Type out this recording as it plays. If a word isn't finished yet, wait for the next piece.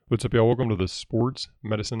What's up, y'all? Welcome to the Sports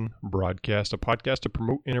Medicine Broadcast, a podcast to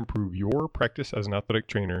promote and improve your practice as an athletic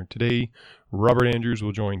trainer. Today, Robert Andrews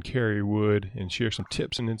will join Cari Wood and share some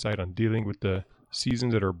tips and insight on dealing with the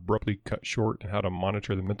seasons that are abruptly cut short and how to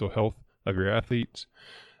monitor the mental health of your athletes.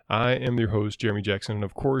 I am your host, Jeremy Jackson, and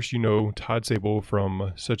of course, you know Todd Sable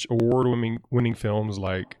from such award-winning films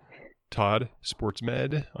like Todd Sports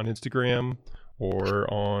Med on Instagram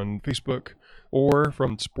or on Facebook, or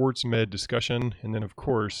from Sports Med Discussion, and then, of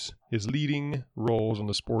course, his leading roles on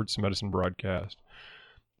the Sports Medicine Broadcast.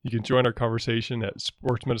 You can join our conversation at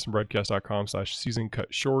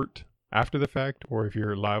sportsmedicinebroadcast.com/season-cut-short after the fact, or if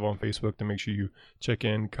you're live on Facebook, then make sure you check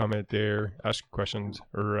in, comment there, ask questions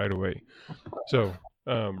right away. So,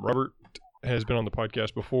 Robert has been on the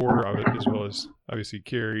podcast before, as well as, obviously,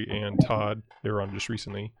 Cari and Todd. They were on just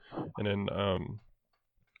recently. And then,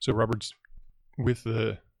 so Robert's with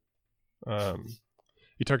the...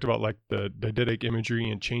 he talked about like the didactic imagery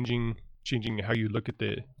and changing how you look at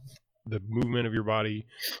the movement of your body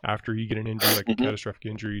after you get an injury, like a catastrophic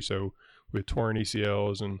injury. So with torn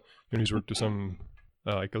ACLs, and he's worked with some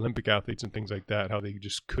like Olympic athletes and things like that, how they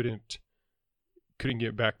just couldn't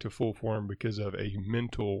get back to full form because of a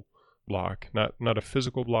mental block, not a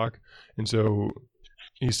physical block. And so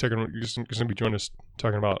he's going to be joining us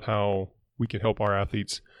talking about how we can help our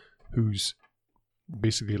athletes whose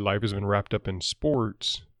basically life has been wrapped up in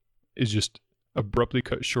sports is just abruptly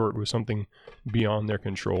cut short with something beyond their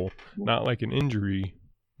control, not like an injury,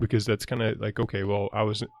 because that's kind of like, okay, well, I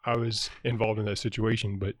was involved in that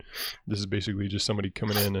situation, but this is basically just somebody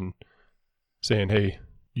coming in and saying, hey,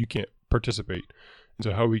 you can't participate. And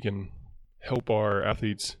so how we can help our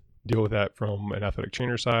athletes deal with that from an athletic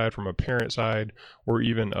trainer side, from a parent side, or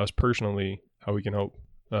even us personally, how we can help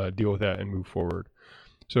deal with that and move forward.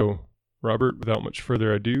 So Robert, without much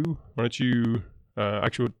further ado, why don't you go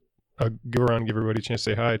around and give everybody a chance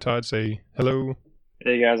to say hi. Todd, say hello.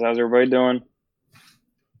 Hey guys, how's everybody doing? Did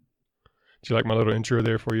you like my little intro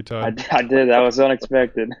there for you, Todd? I did. That was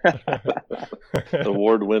unexpected.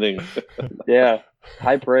 Award-winning. Yeah,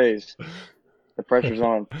 high praise. The pressure's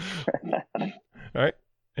on. All right,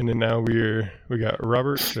 and then now we got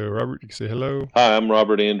Robert. So Robert, you can say hello. Hi, I'm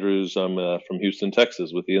Robert Andrews. I'm from Houston,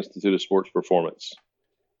 Texas, with the Institute of Sports Performance.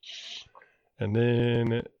 And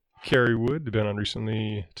then Cari Wood, been on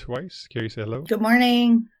recently twice. Cari, say hello. Good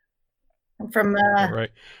morning. I'm from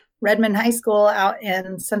Redmond High School out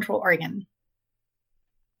in Central Oregon.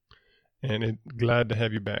 And glad to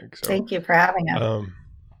have you back. So, thank you for having us.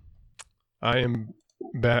 I am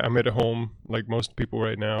back. I'm at home like most people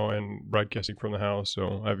right now and broadcasting from the house.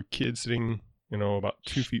 So I have a kid sitting, about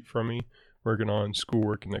 2 feet from me, working on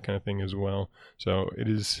schoolwork and that kind of thing as well. So it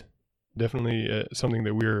is definitely something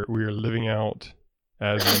that we're living out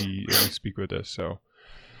as we speak with this. So,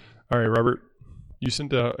 all right, Robert, you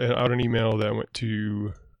sent out an email that went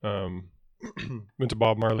to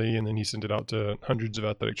Bob Marley, and then he sent it out to hundreds of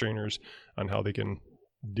athletic trainers on how they can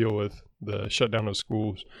deal with the shutdown of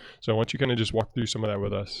schools. So, why don't you kind of just walk through some of that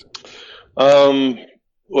with us?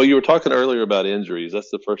 Well, you were talking earlier about injuries. That's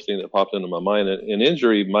the first thing that popped into my mind. An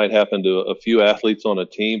injury might happen to a few athletes on a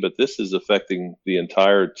team, but this is affecting the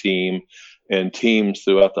entire team and teams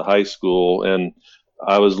throughout the high school. And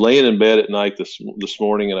I was laying in bed at night this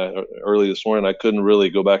morning, early this morning, I couldn't really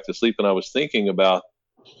go back to sleep. And I was thinking about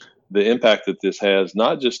the impact that this has,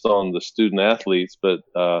 not just on the student athletes, but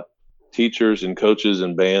teachers and coaches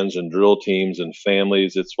and bands and drill teams and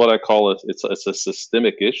families. It's what I call it's a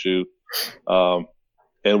systemic issue.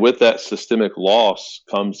 And with that systemic loss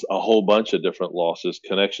comes a whole bunch of different losses: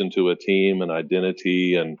 connection to a team and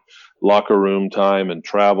identity and locker room time and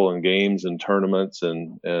travel and games and tournaments.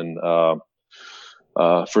 And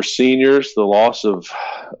for seniors, the loss of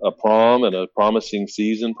a prom and a promising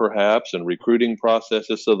season perhaps, and recruiting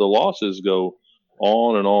processes. So the losses go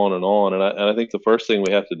on and on and on. And I think the first thing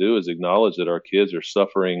we have to do is acknowledge that our kids are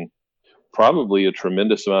suffering probably a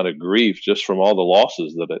tremendous amount of grief just from all the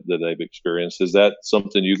losses that they've experienced. Is that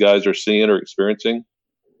something you guys are seeing or experiencing?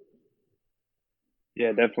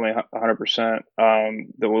 Yeah, definitely 100%.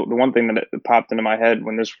 The one thing that popped into my head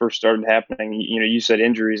when this first started happening, you said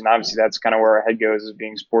injuries, and obviously that's kind of where our head goes as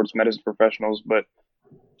being sports medicine professionals. But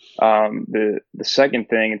the second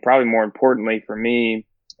thing, and probably more importantly for me,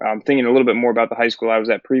 I'm thinking a little bit more about the high school I was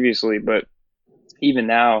at previously, but even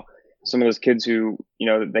now, some of those kids who,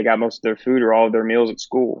 they got most of their food or all of their meals at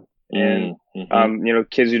school. And,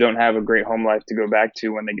 kids who don't have a great home life to go back to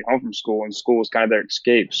when they get home from school, and school is kind of their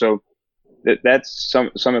escape. So that's some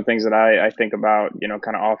of the things that I think about,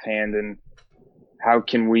 kind of offhand, and how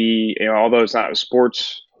can we, although it's not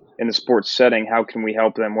sports in the sports setting, how can we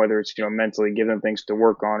help them, whether it's, mentally give them things to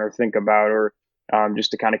work on or think about, or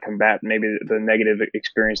just to kind of combat maybe the negative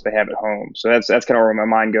experience they have at home. So that's kind of where my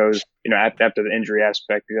mind goes, after the injury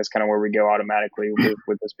aspect, because that's kind of where we go automatically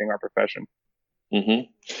with this being our profession.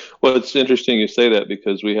 Mm-hmm. Well, it's interesting you say that,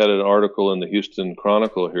 because we had an article in the Houston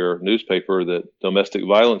Chronicle here, newspaper, that domestic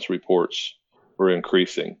violence reports were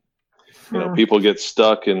increasing. People get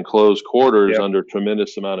stuck in closed quarters under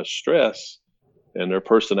tremendous amount of stress, and their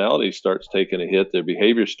personality starts taking a hit. Their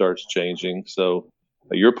behavior starts changing. So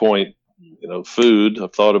at your point, food,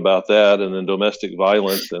 I've thought about that, and then domestic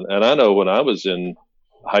violence. And I know when I was in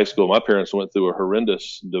high school, my parents went through a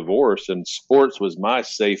horrendous divorce, and sports was my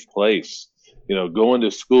safe place. Going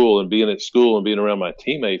to school and being at school and being around my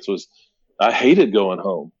teammates I hated going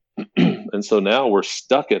home. And so now we're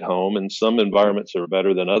stuck at home, and some environments are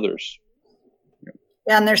better than others.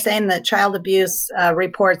 Yeah, and they're saying that child abuse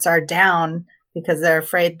reports are down because they're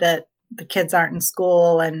afraid that the kids aren't in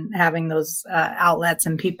school and having those outlets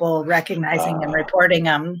and people recognizing and reporting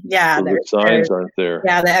them. Yeah, the signs aren't there.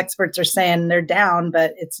 Yeah, the experts are saying they're down,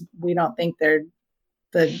 but we don't think that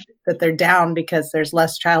they're down because there's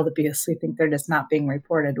less child abuse. We think they're just not being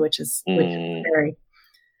reported, which is scary.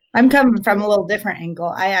 I'm coming from a little different angle.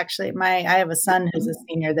 I have a son who's a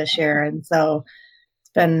senior this year, and so it's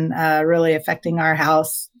been really affecting our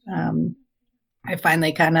house. I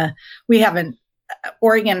finally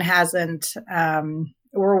Oregon hasn't,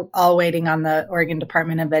 we're all waiting on the Oregon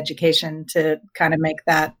Department of Education to kind of make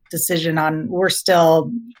that decision we're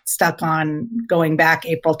still stuck on going back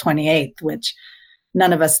April 28th, which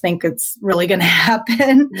none of us think it's really going to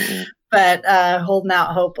happen, but holding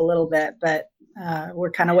out hope a little bit, but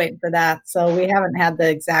we're kind of waiting for that. So we haven't had the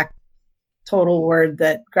exact total word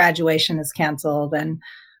that graduation is canceled and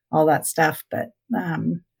all that stuff, but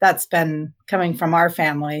that's been coming from our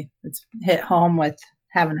family. It's hit home with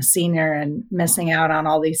having a senior and missing out on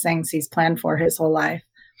all these things he's planned for his whole life.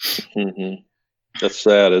 Mm-hmm. That's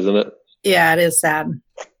sad, isn't it? Yeah, it is sad.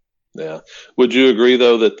 Yeah. Would you agree,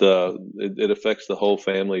 though, that it affects the whole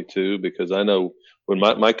family, too? Because I know when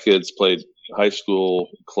my kids played high school,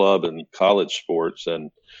 club, and college sports, and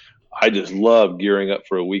I just love gearing up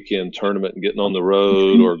for a weekend tournament and getting on the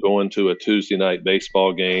road or going to a Tuesday night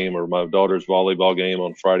baseball game or my daughter's volleyball game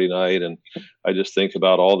on Friday night. And I just think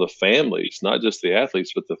about all the families, not just the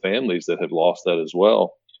athletes, but the families that have lost that as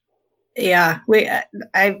well. Yeah,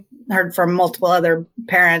 I've heard from multiple other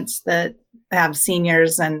parents that have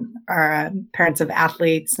seniors and are parents of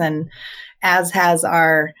athletes, and as has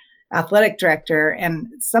our athletic director. And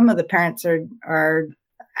some of the parents are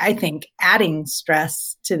I think adding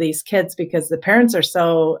stress to these kids because the parents are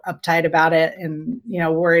so uptight about it and,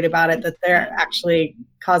 worried about it that they're actually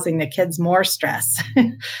causing the kids more stress.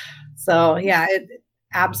 So yeah, it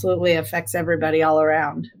absolutely affects everybody all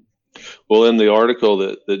around. Well, in the article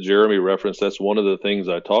that Jeremy referenced, that's one of the things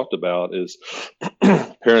I talked about is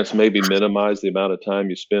parents maybe minimize the amount of time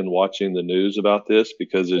you spend watching the news about this,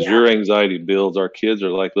 because as your anxiety builds, our kids are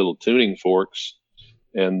like little tuning forks.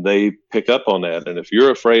 And they pick up on that. And if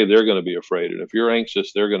you're afraid, they're going to be afraid. And if you're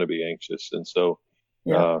anxious, they're going to be anxious. And so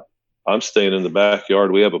I'm staying in the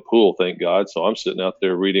backyard. We have a pool, thank God. So I'm sitting out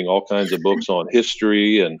there reading all kinds of books on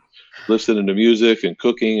history and listening to music and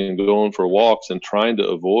cooking and going for walks and trying to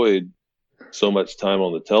avoid so much time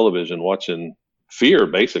on the television watching fear,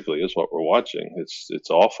 basically, is what we're watching. It's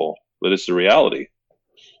awful, but it's the reality.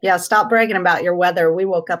 Yeah, stop bragging about your weather. We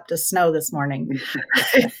woke up to snow this morning.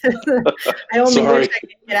 I only wish I could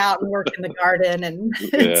get out and work in the garden and do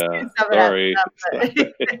some of that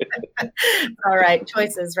stuff. All right,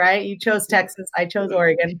 choices, right? You chose Texas. I chose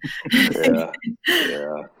Oregon. Yeah.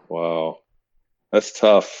 Wow. That's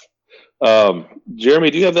tough. Jeremy,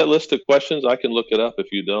 do you have that list of questions? I can look it up if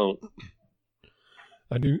you don't.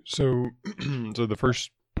 I do. So the first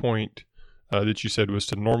point that you said was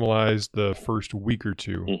to normalize the first week or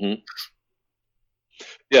two. Mm-hmm.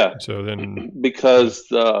 Yeah. So then, because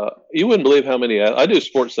you wouldn't believe how many I do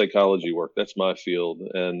sports psychology work. That's my field,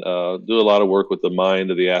 and do a lot of work with the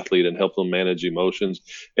mind of the athlete and help them manage emotions.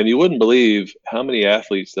 And you wouldn't believe how many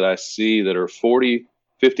athletes that I see that are 40,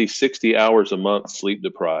 50, 60 hours a month sleep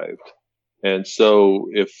deprived. And so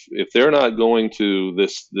if they're not going to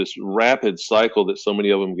this rapid cycle that so many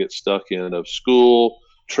of them get stuck in of school,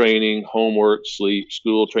 training, homework, sleep,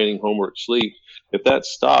 school, training, homework, sleep, if that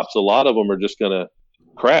stops, a lot of them are just going to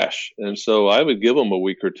crash. And so I would give them a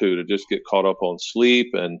week or two to just get caught up on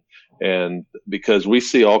sleep, and because we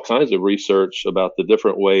see all kinds of research about the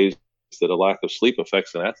different ways that a lack of sleep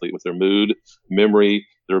affects an athlete with their mood, memory,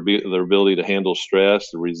 their ability to handle stress,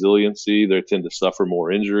 the resiliency. They tend to suffer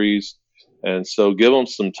more injuries. And so give them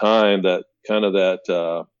some time, that kind of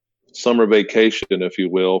that summer vacation, if you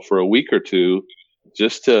will, for a week or two,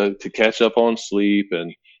 just to catch up on sleep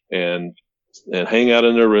and hang out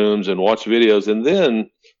in their rooms and watch videos, and then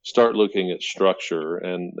start looking at structure.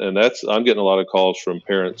 And that's, I'm getting a lot of calls from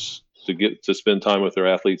parents to get to spend time with their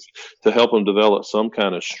athletes to help them develop some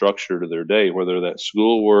kind of structure to their day, whether that's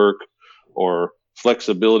schoolwork or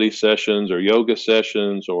flexibility sessions or yoga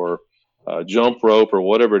sessions or jump rope or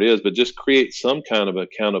whatever it is, but just create some kind of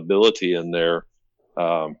accountability in there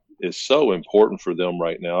is so important for them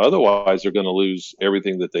right now. Otherwise, they're going to lose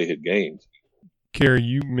everything that they had gained. Cari,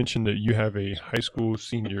 you mentioned that you have a high school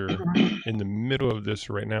senior in the middle of this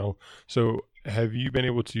right now. So have you been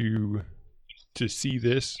able to see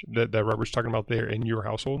this that Robert's talking about there in your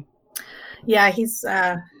household? Yeah, he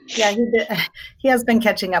has been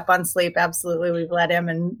catching up on sleep. Absolutely. We've let him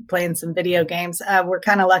and playing some video games. We're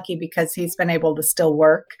kind of lucky because he's been able to still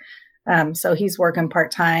work. So he's working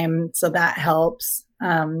part-time. So that helps.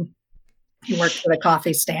 He works at a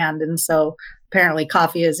coffee stand. And so apparently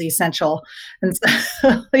coffee is essential. And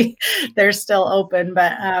so they're still open,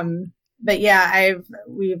 but yeah,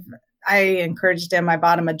 I encouraged him. I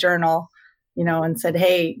bought him a journal, and said,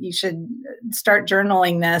 hey, you should start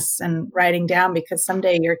journaling this and writing down, because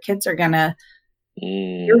someday your kids are going to,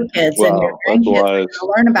 your kids and your grandkids are going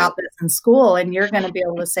to learn about this in school, and you're going to be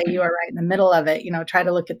able to say you are right in the middle of it. Try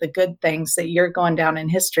to look at the good things that you're going down in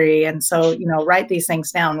history. And so, write these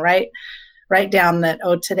things down, write down that,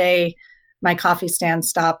 today my coffee stand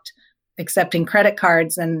stopped accepting credit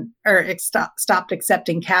cards stopped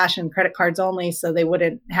accepting cash and credit cards only, so they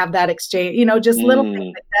wouldn't have that exchange. Just little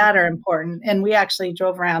things like that are important. And we actually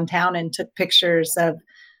drove around town and took pictures of,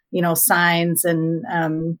 signs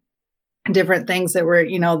and different things that were,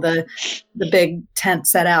 the big tent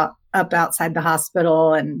set up outside the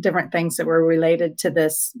hospital, and different things that were related to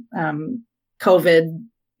this COVID,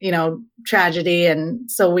 tragedy.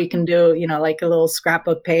 And so we can do, like a little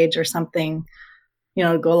scrapbook page or something,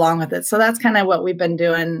 to go along with it. So that's kind of what we've been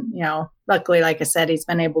doing. Luckily, like I said, he's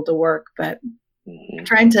been able to work, but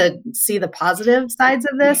trying to see the positive sides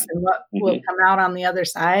of this and what will come out on the other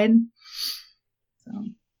side. So.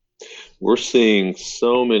 We're seeing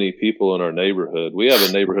so many people in our neighborhood. We have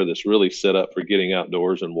a neighborhood that's really set up for getting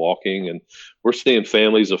outdoors and walking. And we're seeing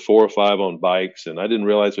families of 4 or 5 on bikes. And I didn't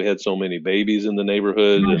realize we had so many babies in the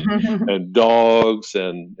neighborhood and dogs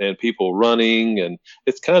and people running. And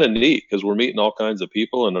it's kind of neat because we're meeting all kinds of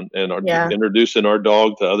people and introducing our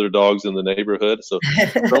dog to other dogs in the neighborhood. So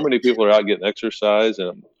many people are out getting exercise.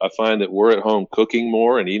 And I find that we're at home cooking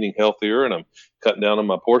more and eating healthier. And I'm cutting down on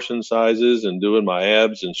my portion sizes and doing my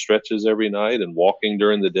abs and stretches every night and walking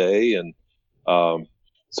during the day. And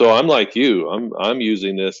so I'm like you, I'm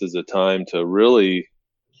using this as a time to really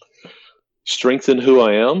strengthen who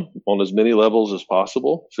I am on as many levels as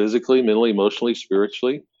possible, physically, mentally, emotionally,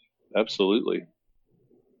 spiritually. Absolutely.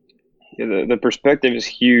 Yeah, the perspective is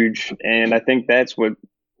huge. And I think that's what,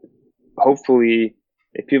 hopefully,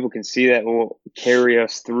 if people can see that, will carry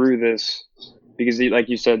us through this. Because like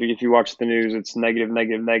you said, if you watch the news, it's negative,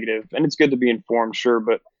 negative, negative. And it's good to be informed, sure.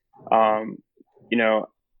 But,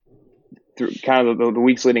 through kind of the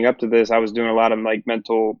weeks leading up to this, I was doing a lot of like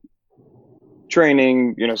mental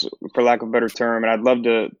training, for lack of a better term. And I'd love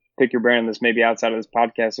to pick your brain on this maybe outside of this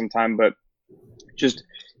podcast sometime. But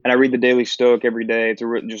and I read the Daily Stoic every day. It's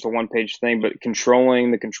just a 1-page thing, but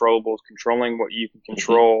controlling the controllables, controlling what you can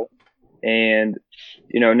control. And,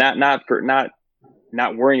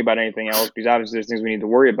 not worrying about anything else, because obviously there's things we need to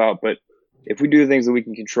worry about. But if we do the things that we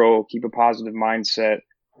can control, keep a positive mindset,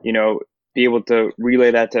 be able to relay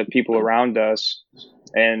that to people around us,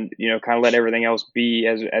 and, kind of let everything else be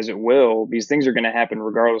as it will. These things are going to happen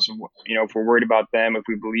regardless of, if we're worried about them, if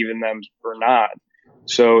we believe in them or not.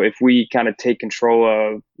 So if we kind of take control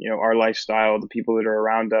of, our lifestyle, the people that are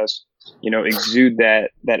around us, exude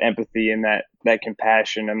that empathy and that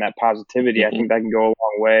compassion and that positivity, I think that can go a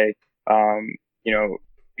long way.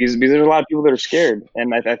 Because there's a lot of people that are scared.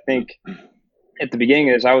 And I think at the beginning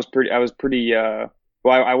of this, I was pretty,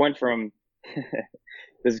 I went from,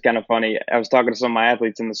 this is kind of funny. I was talking to some of my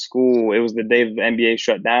athletes in the school. It was the day the NBA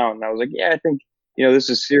shut down. And I was like, yeah, I think, this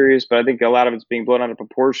is serious, but I think a lot of it's being blown out of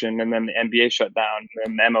proportion. And then the NBA shut down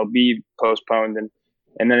and the MLB postponed.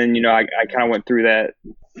 And then, I kind of went through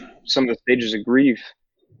some of the stages of grief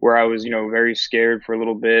where I was, very scared for a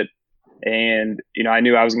little bit. And, I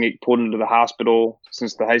knew I was going to get pulled into the hospital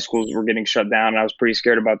since the high schools were getting shut down. And I was pretty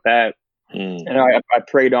scared about that. And I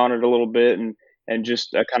prayed on it a little bit and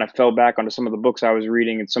just kind of fell back onto some of the books I was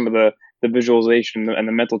reading and some of the visualization and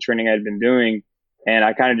the mental training I had been doing. And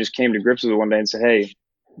I kind of just came to grips with it one day and said, hey,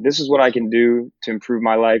 this is what I can do to improve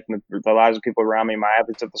my life and the lives of people around me, my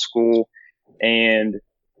athletes at the school. And,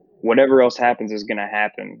 whatever else happens is going to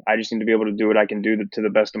happen. I just need to be able to do what I can do to the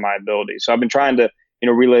best of my ability. So I've been trying to,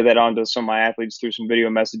 relay that on to some of my athletes through some video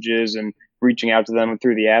messages and reaching out to them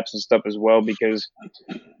through the apps and stuff as well, because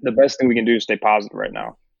the best thing we can do is stay positive right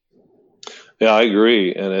now. Yeah, I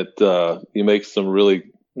agree. And you make some really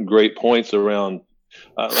great points around,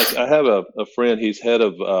 like I have a friend, he's head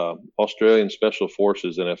of Australian Special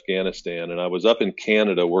Forces in Afghanistan. And I was up in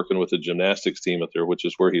Canada working with a gymnastics team up there, which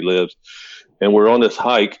is where he lives. And we're on this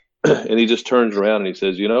hike and he just turns around and he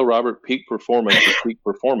says, Robert, peak performance is peak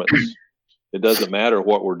performance. It doesn't matter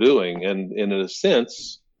what we're doing. And in a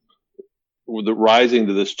sense, the rising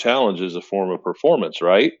to this challenge is a form of performance,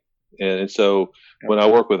 right? And so when I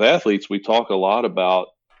work with athletes, we talk a lot about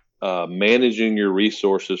managing your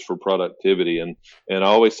resources for productivity. And I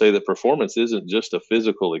always say that performance isn't just a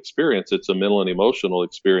physical experience, it's a mental and emotional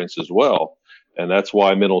experience as well. And that's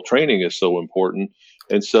why mental training is so important.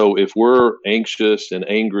 And so if we're anxious and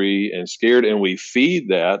angry and scared and we feed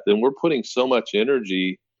that, then we're putting so much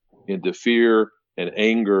energy into fear and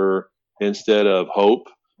anger instead of hope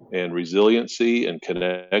and resiliency and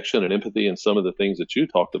connection and empathy and some of the things that you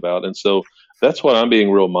talked about. And so that's what I'm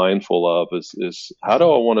being real mindful of is how do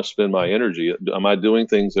I want to spend my energy? Am I doing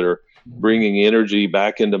things that are bringing energy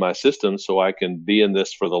back into my system so I can be in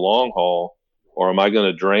this for the long haul? Or am I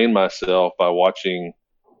going to drain myself by watching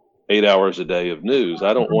 8 hours a day of news?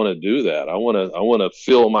 I don't want to do that. I want to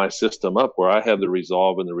fill my system up where I have the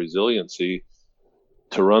resolve and the resiliency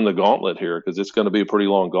to run the gauntlet here, because it's going to be a pretty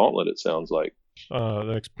long gauntlet, it sounds like. The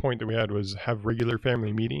next point that we had was have regular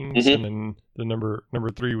family meetings, and then the number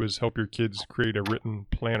 3 was help your kids create a written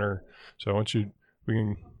planner. So we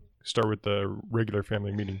can start with the regular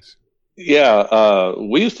family meetings. Yeah,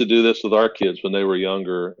 we used to do this with our kids when they were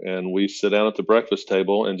younger, and we sit down at the breakfast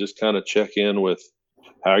table and just kind of check in with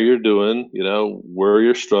how you're doing, where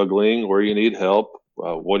you're struggling, where you need help,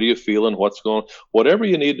 what are you feeling, what's going on, whatever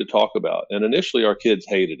you need to talk about. And initially our kids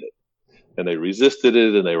hated it. And they resisted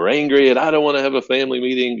it and they were angry and I don't want to have a family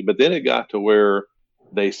meeting. But then it got to where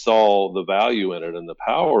they saw the value in it and the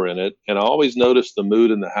power in it. And I always noticed the mood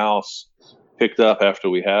in the house picked up after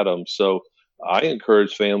we had them. So I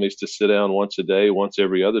encourage families to sit down once a day, once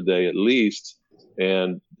every other day at least.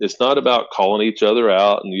 And it's not about calling each other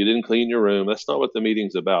out and you didn't clean your room. That's not what the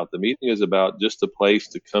meeting's about. The meeting is about just a place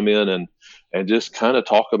to come in and just kind of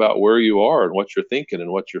talk about where you are and what you're thinking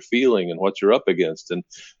and what you're feeling and what you're up against. And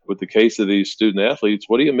with the case of these student athletes,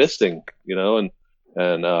 what are you missing?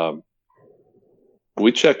 And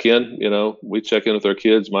we check in, with our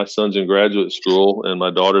kids. My son's in graduate school and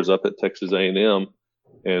my daughter's up at Texas A&M.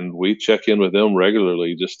 And we check in with them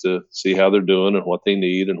regularly just to see how they're doing and what they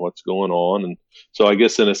need and what's going on. And so I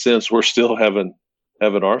guess in a sense, we're still having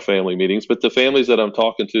our family meetings, but the families that I'm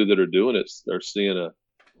talking to that are doing it are seeing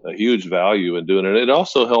a huge value in doing it. It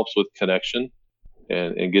also helps with connection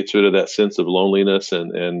and gets rid of that sense of loneliness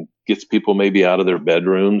and gets people maybe out of their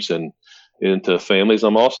bedrooms and into families.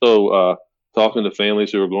 I'm also talking to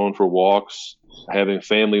families who are going for walks, having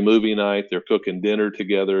family movie night. They're cooking dinner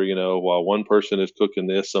together, while one person is cooking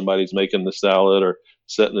this, somebody's making the salad or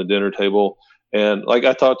setting the dinner table. And like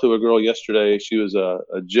I talked to a girl yesterday, she was a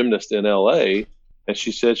gymnast in LA, and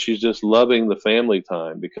she said she's just loving the family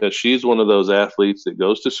time because she's one of those athletes that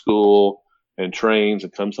goes to school and trains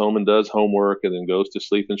and comes home and does homework and then goes to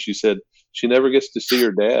sleep. And she said she never gets to see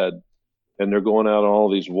her dad. And they're going out on all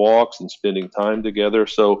these walks and spending time together.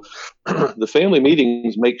 So the family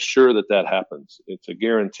meetings make sure that happens. It's a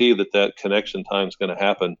guarantee that connection time is going to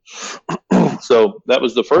happen. So that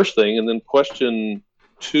was the first thing. And then question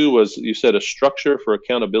 2 was, you said a structure for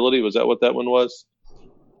accountability. Was that what that one was?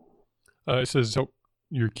 It says help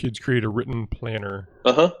your kids create a written planner.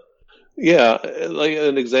 Yeah. Like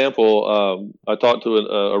an example, I talked to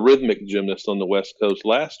a rhythmic gymnast on the West Coast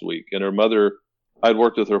last week, and her mother, I'd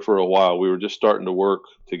worked with her for a while. We were just starting to work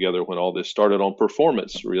together when all this started on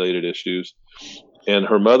performance-related issues. And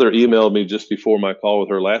her mother emailed me just before my call with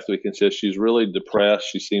her last week and said she's really depressed.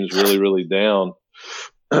 She seems really, really down.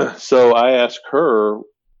 So I asked her,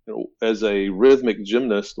 as a rhythmic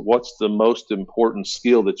gymnast, what's the most important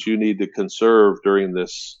skill that you need to conserve during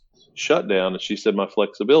this shutdown? And she said, my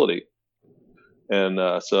flexibility.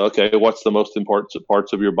 And so, okay, what's the most important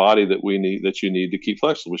parts of your body that you need to keep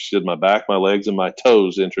flexible? She said, my back, my legs, and my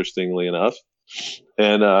toes, interestingly enough.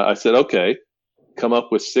 And I said, okay, come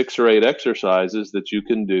up with 6 or 8 exercises that you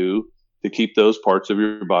can do to keep those parts of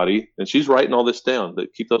your body. And she's writing all this down,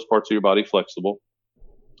 that keep those parts of your body flexible.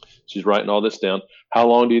 She's writing all this down. How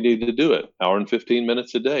long do you need to do it? Hour and 15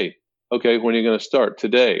 minutes a day. Okay, when are you going to start?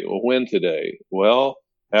 Today. Well, when today? Well,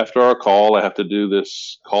 after our call, I have to do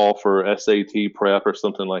this call for SAT prep or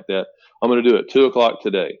something like that. I'm going to do it 2:00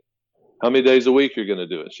 today. how many days a week you're going to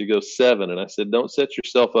do it? She goes, 7. And I said, don't set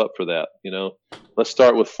yourself up for that. Let's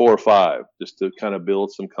start with 4 or 5 just to kind of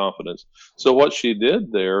build some confidence. So what she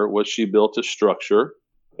did there was she built a structure,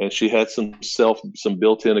 and she had some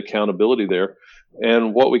built-in accountability there.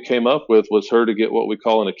 And what we came up with was her to get what we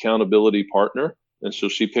call an accountability partner. And so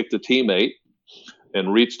she picked a teammate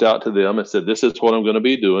and reached out to them and said, this is what I'm going to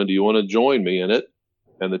be doing. Do you want to join me in it?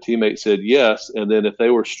 And the teammate said yes. And then if they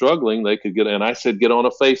were struggling, they could and I said, get on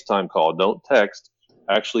a FaceTime call. Don't text.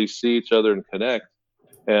 Actually see each other and connect.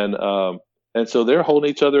 And so they're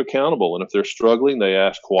holding each other accountable. And if they're struggling, they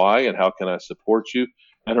ask why and how can I support you?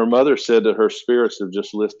 And her mother said that her spirits have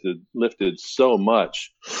just lifted so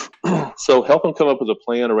much. So help them come up with a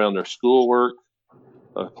plan around their schoolwork,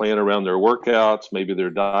 a plan around their workouts, maybe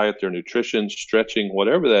their diet, their nutrition, stretching,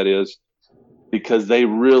 whatever that is, because they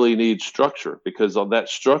really need structure, because of that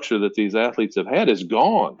structure that these athletes have had is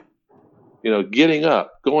gone. Getting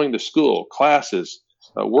up, going to school, classes,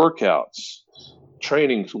 workouts,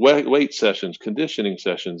 trainings, weight sessions, conditioning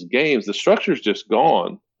sessions, games, the structure's just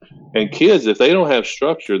gone. And kids, if they don't have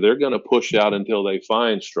structure, they're going to push out until they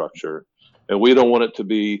find structure. And we don't want it to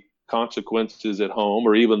be consequences at home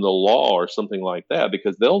or even the law or something like that,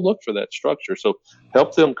 because they'll look for that structure. So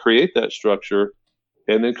help them create that structure,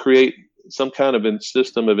 and then create some kind of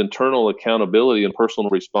system of internal accountability and personal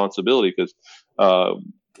responsibility. Because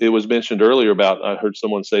it was mentioned earlier I heard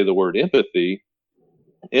someone say the word empathy.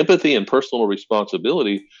 Empathy and personal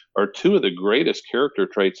responsibility are 2 of the greatest character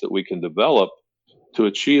traits that we can develop to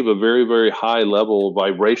achieve a very, very high level,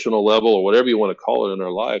 vibrational level, or whatever you want to call it in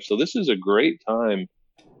our life. So this is a great time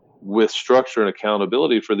with structure and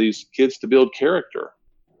accountability for these kids to build character.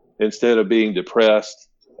 Instead of being depressed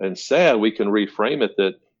and sad, we can reframe it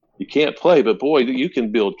that you can't play, but boy, you can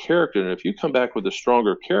build character. And if you come back with a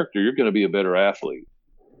stronger character, you're going to be a better athlete.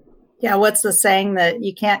 Yeah. What's the saying that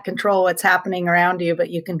you can't control what's happening around you, but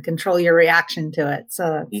you can control your reaction to it?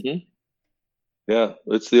 So yeah,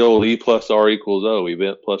 it's the old E plus R equals O,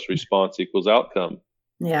 event plus response equals outcome.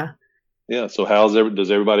 Yeah. Yeah. So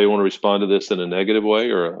does everybody want to respond to this in a negative way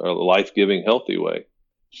or a life-giving, healthy way?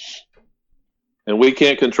 And we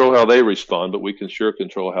can't control how they respond, but we can sure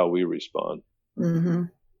control how we respond. Mm-hmm.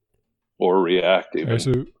 Or react even.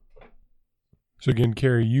 So again,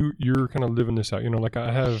 Cari, you're kind of living this out. Like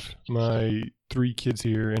I have my 3 kids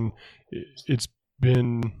here, and it's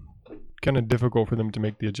been kind of difficult for them to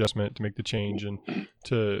make the adjustment, to make the change, and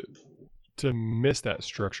to miss that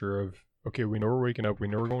structure of, okay, we know we're waking up, we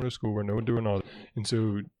know we're going to school, we know we're doing all that. And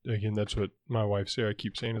so again, that's what my wife Sarah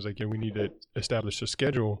keeps saying is like, yeah, we need to establish a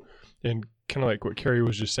schedule. And kind of like what Cari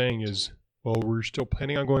was just saying is, well, we're still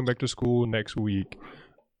planning on going back to school next week.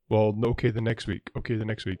 Well, okay, the next week.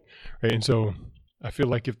 Right. And so I feel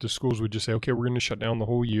like if the schools would just say, okay, we're going to shut down the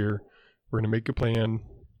whole year, we're going to make a plan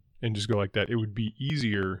and just go like that, it would be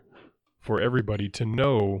easier for everybody to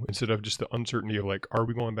know, instead of just the uncertainty of like, are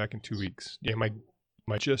we going back in 2 weeks? Yeah, am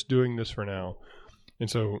I just doing this for now? And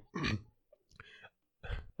so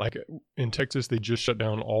like in Texas, they just shut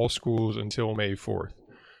down all schools until May 4th.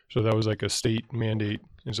 So that was like a state mandate.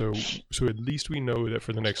 And so at least we know that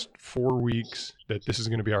for the next 4 weeks that this is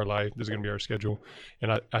going to be our life, this is going to be our schedule.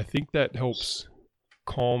 And I think that helps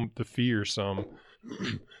calm the fear some.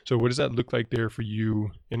 So what does that look like there for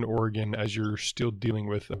you in Oregon as you're still dealing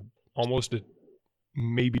with almost a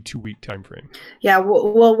maybe 2 week time frame? Yeah,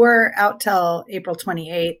 well, we're out till April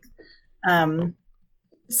 28th.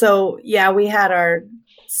 So yeah, we had our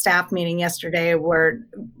staff meeting yesterday where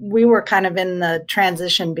we were kind of in the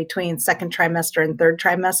transition between second trimester and third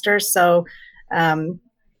trimester. So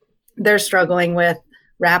they're struggling with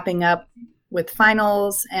wrapping up with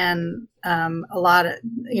finals and a lot of,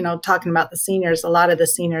 talking about the seniors, a lot of the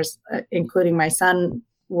seniors, including my son,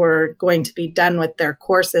 were going to be done with their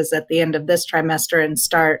courses at the end of this trimester and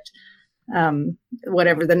start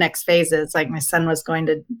whatever the next phase is. Like my son was going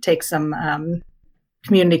to take some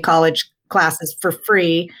community college classes for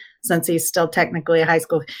free since he's still technically a high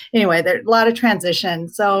school. Anyway, there's a lot of transition.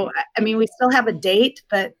 So, I mean, we still have a date,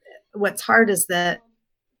 but what's hard is that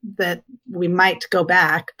we might go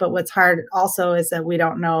back. But what's hard also is that we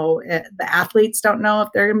don't know, the athletes don't know if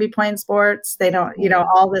they're going to be playing sports. They don't,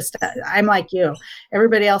 all this stuff. I'm like you.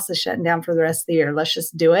 Everybody else is shutting down for the rest of the year. Let's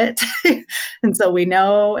just do it. And so we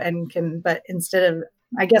know and can, but instead of,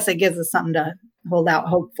 I guess it gives us something to hold out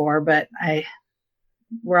hope for, but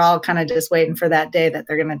we're all kind of just waiting for that day that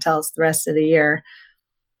they're going to tell us the rest of the year.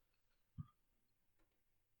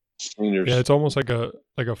 Seniors. Yeah, it's almost like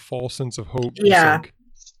a false sense of hope. Yeah. Like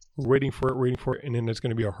we're waiting for it, and then it's going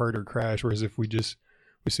to be a harder crash. Whereas if we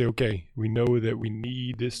say, okay, we know that we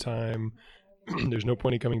need this time. There's no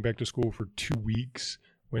point in coming back to school for 2 weeks.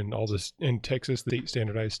 when all this in Texas, the state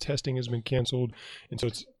standardized testing has been canceled. And so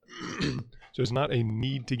it's, so it's not a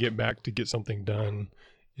need to get back to get something done.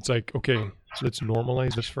 It's like, okay, so let's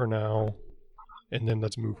normalize this for now, and then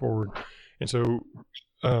let's move forward. And so,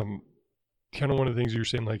 kind of one of the things you're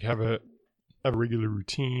saying, like have a regular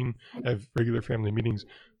routine, have regular family meetings.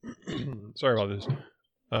 Sorry about this.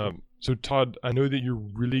 So Todd, I know that you're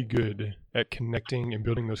really good at connecting and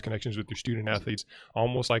building those connections with your student athletes,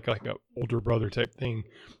 almost like a older brother type thing.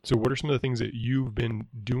 So what are some of the things that you've been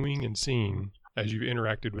doing and seeing as you've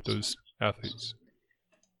interacted with those athletes?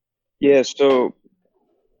 Yeah, so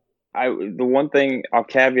the one thing I'll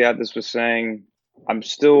caveat this with saying,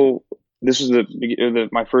 this is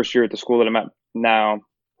my first year at the school that I'm at now.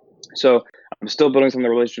 So I'm still building some of the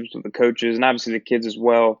relationships with the coaches and obviously the kids as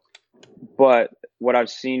well. But what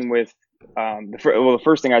I've seen with the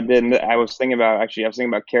first thing I did, and I was thinking about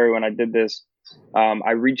Cari when I did this.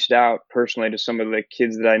 I reached out personally to some of the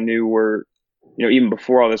kids that I knew were, even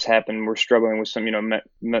before all this happened, were struggling with some,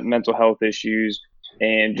 mental health issues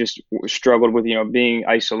and just struggled with, being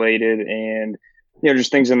isolated and,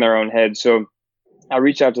 just things in their own head. So I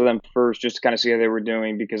reached out to them first just to kind of see how they were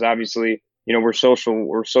doing, because obviously, we're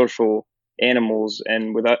social animals,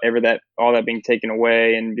 and without all that being taken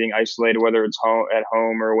away and being isolated, whether it's at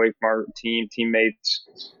home or away from our teammates,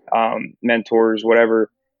 mentors, whatever,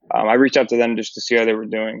 I reached out to them just to see how they were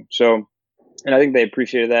doing. So, and I think they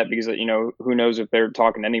appreciated that, because who knows if they're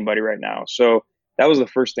talking to anybody right now. So that was the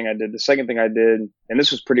first thing I did. The second thing I did, and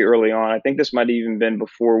this was pretty early on, I think this might have even been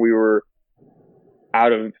before we were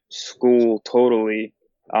out of school totally.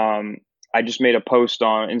 I just made a post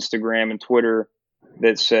on Instagram and Twitter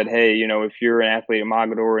that said, hey, if you're an athlete at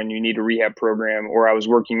Mogador and you need a rehab program, or I was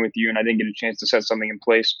working with you and I didn't get a chance to set something in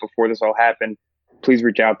place before this all happened, please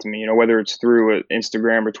reach out to me, whether it's through an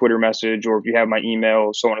Instagram or Twitter message, or if you have my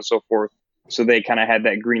email, so on and so forth. So they kind of had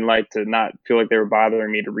that green light to not feel like they were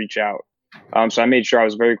bothering me to reach out. So I made sure I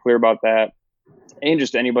was very clear about that. And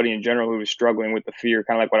just anybody in general who was struggling with the fear,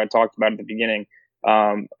 kind of like what I talked about at the beginning.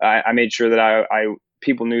 I made sure that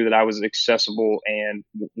people knew that I was accessible and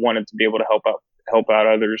wanted to be able to help out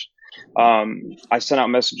others. I sent out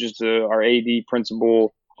messages to our AD,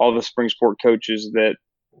 principal, all the spring sport coaches that,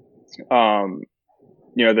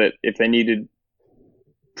 that if they needed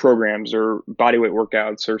programs or bodyweight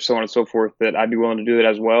workouts or so on and so forth, that I'd be willing to do that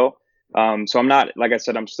as well. So I'm not, like I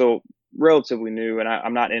said, I'm still relatively new, and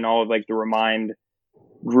I'm not in all of the Remind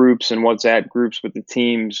groups and WhatsApp groups with the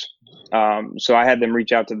teams. So I had them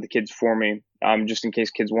reach out to the kids for me, just in case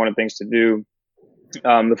kids wanted things to do.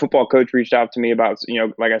 The football coach reached out to me about,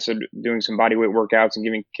 like I said, doing some bodyweight workouts and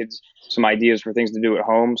giving kids some ideas for things to do at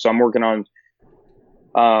home. So I'm working on,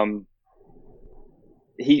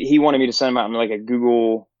 he wanted me to send him out in a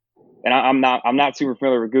Google, and I'm not super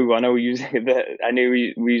familiar with Google. I know we use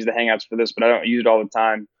we use the Hangouts for this, but I don't use it all the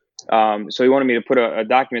time. So he wanted me to put a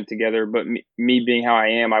document together, but me being how I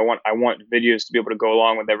am, I want videos to be able to go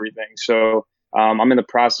along with everything. So I'm in the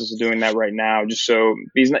process of doing that right now, just so,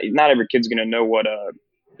 because not every kid's going to know what a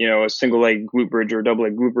single leg glute bridge or a double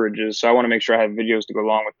leg glute bridge is. So I want to make sure I have videos to go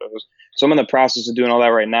along with those. So I'm in the process of doing all that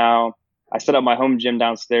right now. I set up my home gym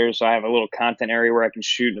downstairs, so I have a little content area where I can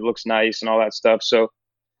shoot and it looks nice and all that stuff. So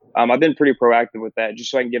I've been pretty proactive with that, just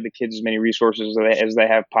so I can give the kids as many resources as they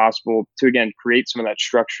have possible to, again, create some of that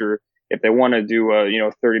structure. If they want to do a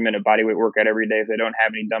 30-minute bodyweight workout every day, if they don't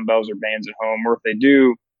have any dumbbells or bands at home, or if they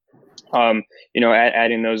do,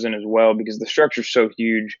 adding those in as well, because the structure is so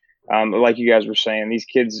huge. Like you guys were saying, these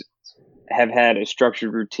kids have had a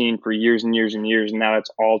structured routine for years and years and years, and now it's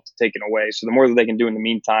all taken away. So the more that they can do in the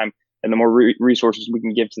meantime, and the more resources we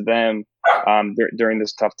can give to them during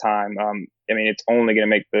this tough time, it's only going to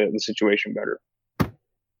make the situation better.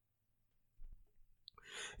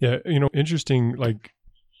 Yeah, interesting.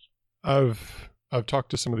 I've talked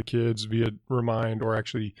to some of the kids via Remind, or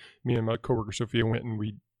actually me and my coworker Sophia went and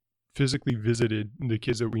we physically visited the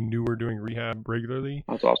kids that we knew were doing rehab regularly.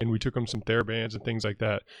 That's awesome. And we took them some TheraBands and things like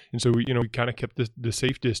that. And so we kind of kept the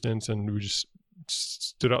safe distance, and we just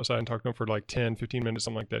stood outside and talked to them for 10, 15 minutes,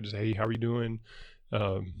 something like that. Just, hey, how are you doing?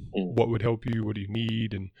 What would help you? What do you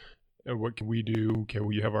need? And what can we do? Okay,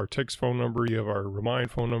 well, you have our text phone number, you have our Remind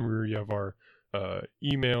phone number, you have our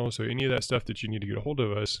email. So any of that stuff that you need to get a hold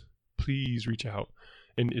of us, please reach out.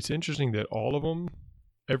 And it's interesting that all of them,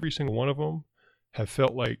 every single one of them, have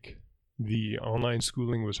felt like the online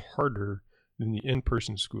schooling was harder than the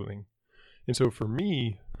in-person schooling. And so for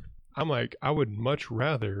me, I'm like, I would much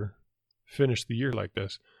rather finish the year like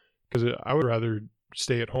this, because I would rather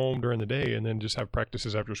stay at home during the day and then just have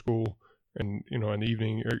practices after school and, in the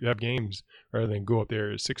evening, or have games, rather than go up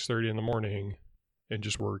there at 6:30 in the morning and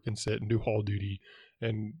just work and sit and do hall duty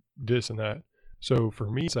and this and that. So for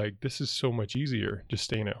me, it's like, this is so much easier just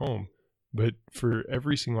staying at home. But for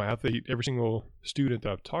every single athlete, every single student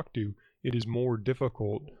that I've talked to, it is more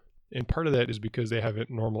difficult. And part of that is because they haven't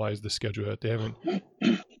normalized the schedule yet. They haven't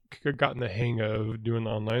gotten the hang of doing the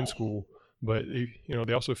online school. But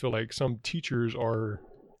they also feel like some teachers are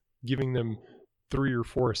giving them 3 or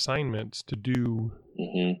 4 assignments to do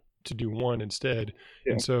one instead.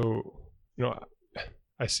 Yeah. And so,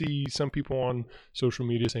 I see some people on social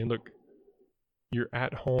media saying, look, you're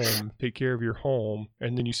at home, take care of your home.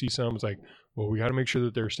 And then you see some, it's like, well, we got to make sure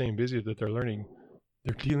that they're staying busy, that they're learning.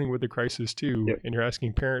 They're dealing with the crisis too. Yep. And you're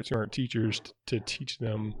asking parents who aren't teachers to teach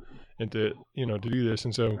them and to do this.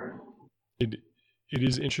 And so it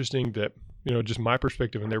is interesting that, just my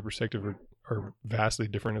perspective and their perspective are vastly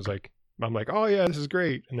different. It's like, I'm like, oh yeah, this is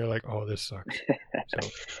great. And they're like, oh, this sucks. So,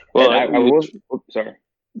 well, I will, sorry.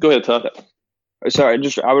 Go ahead, Todd. Sorry, I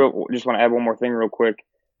would just want to add one more thing real quick.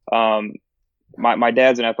 My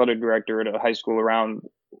dad's an athletic director at a high school around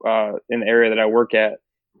in the area that I work at,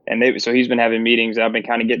 and so he's been having meetings. And I've been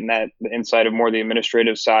kind of getting the insight of more the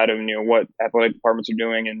administrative side of what athletic departments are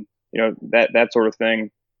doing, and that sort of thing.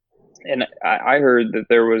 And I heard that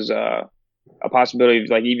there was a possibility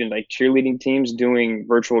of even cheerleading teams doing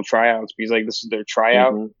virtual tryouts, because this is their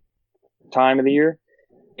tryout time of the year.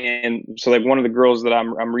 And so one of the girls that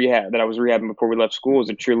that I was rehabbing before we left school is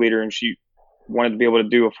a cheerleader, and she wanted to be able to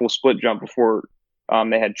do a full split jump before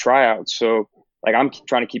they had tryouts. So I'm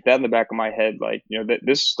trying to keep that in the back of my head, that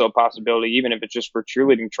this is still a possibility, even if it's just for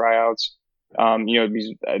cheerleading tryouts.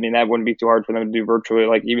 Because, that wouldn't be too hard for them to do virtually,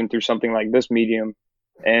 even through something like this medium.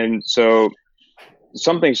 And so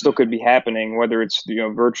something still could be happening, whether it's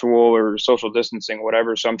virtual or social distancing,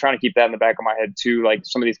 whatever. So I'm trying to keep that in the back of my head too.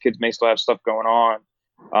 Some of these kids may still have stuff going on,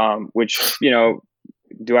 which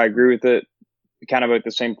do I agree with it? Kind of like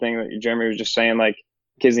the same thing that Jeremy was just saying,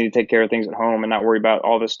 kids need to take care of things at home and not worry about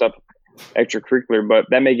all this stuff extracurricular, but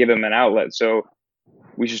that may give them an outlet. So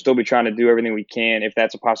we should still be trying to do everything we can, if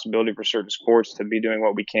that's a possibility for certain sports, to be doing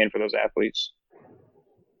what we can for those athletes.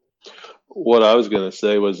 What I was going to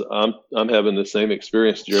say was I'm having the same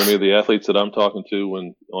experience, Jeremy. The athletes that I'm talking to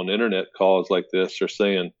when on internet calls like this are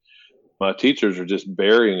saying, my teachers are just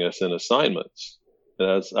burying us in assignments.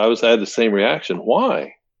 And I had the same reaction.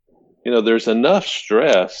 Why? There's enough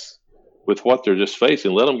stress with what they're just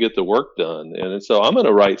facing. Let them get the work done. And so I'm going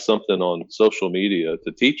to write something on social media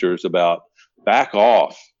to teachers about back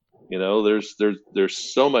off. There's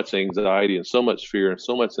so much anxiety and so much fear and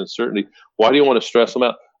so much uncertainty. Why do you want to stress them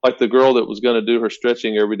out? Like the girl that was going to do her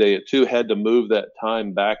stretching every day at 2 had to move that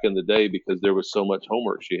time back in the day because there was so much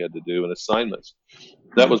homework she had to do and assignments.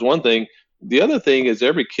 That was one thing. The other thing is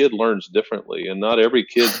every kid learns differently, and not every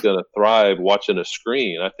kid's going to thrive watching a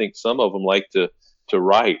screen. I think some of them like to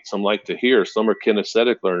write, some like to hear, some are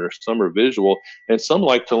kinesthetic learners, some are visual, and some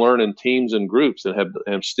like to learn in teams and groups and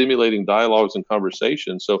have stimulating dialogues and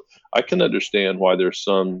conversations. So I can understand why there's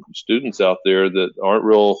some students out there that aren't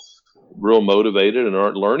real motivated and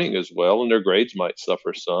aren't learning as well, and their grades might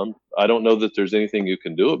suffer some. I don't know that there's anything you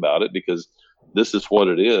can do about it because this is what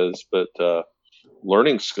it is, but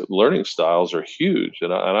learning styles are huge,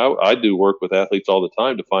 and I do work with athletes all the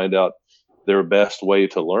time to find out their best way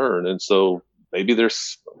to learn. And so maybe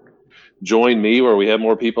there's join me where we have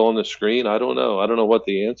more people on the screen. I don't know what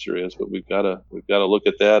the answer is, but we've got to look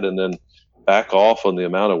at that and then back off on the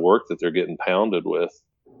amount of work that they're getting pounded with.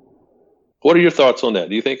 What are your thoughts on that?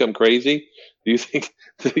 Do you think I'm crazy? Do you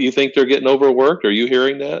think they're getting overworked? Are you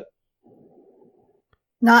hearing that?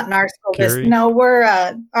 Not in our school. No,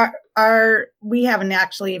 we're we haven't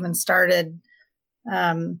actually even started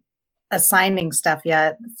assigning stuff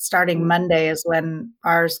yet. Starting Monday is when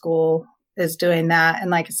our school is doing that, and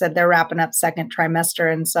like I said, they're wrapping up second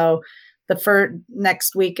trimester, and so the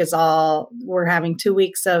next week is we're having 2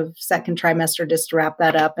 weeks of second trimester just to wrap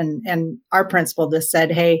that up, and our principal just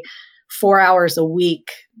said, hey, 4 hours a week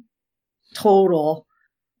total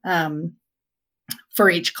for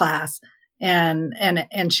each class.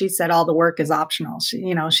 And she said all the work is optional.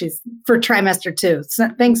 She's for trimester 2. So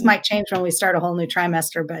things might change when we start a whole new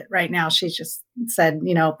trimester, but right now she just said,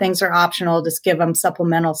 things are optional. Just give them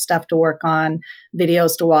supplemental stuff to work on,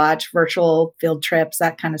 videos to watch, virtual field trips,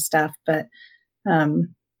 that kind of stuff. But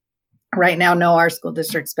right now, no, our school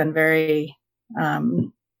district's been very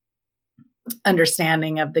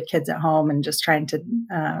understanding of the kids at home and just trying to,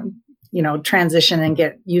 transition and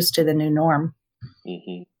get used to the new norm.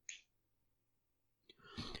 Mm-hmm.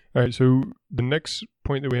 All right, so the next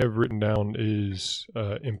point that we have written down is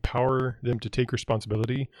empower them to take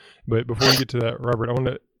responsibility. But before we get to that, Robert, I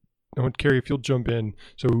want Cari, if you'll jump in.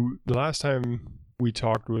 So the last time we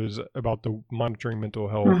talked was about the monitoring mental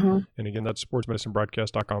health. Mm-hmm. And again, that's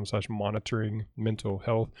sportsmedicinebroadcast.com/monitoring mental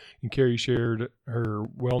health. And Cari shared her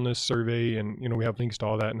wellness survey, and, we have links to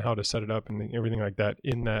all that and how to set it up and everything like that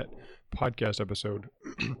in that podcast episode.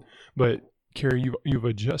 But Cari, you've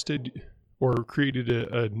adjusted or created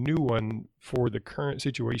a new one for the current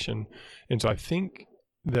situation. And so I think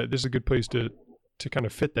that this is a good place to kind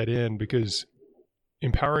of fit that in, because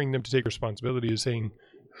empowering them to take responsibility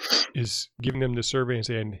is giving them the survey and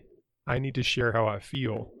saying, I need to share how I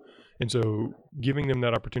feel. And so giving them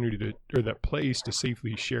that opportunity or that place to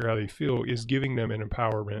safely share how they feel is giving them an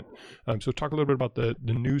empowerment. So talk a little bit about the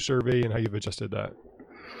new survey and how you've adjusted that.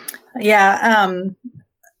 Yeah.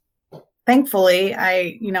 Thankfully,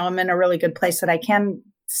 I'm in a really good place that I can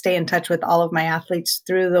stay in touch with all of my athletes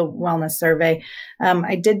through the wellness survey.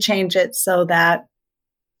 I did change it so that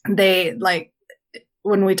they, like,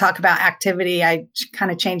 when we talk about activity, I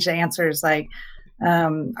kind of changed the answers, like,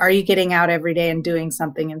 are you getting out every day and doing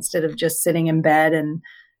something instead of just sitting in bed and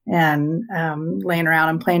laying around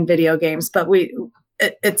and playing video games? But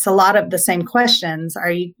it's a lot of the same questions.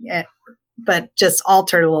 But just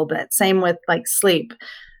altered a little bit. Same with like sleep.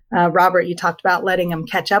 Robert, you talked about letting them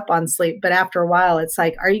catch up on sleep, but after a while, it's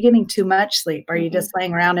like, are you getting too much sleep? Are you just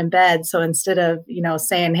laying around in bed? So instead of,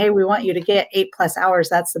 saying, hey, we want you to get 8+ hours,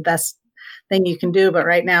 that's the best thing you can do. But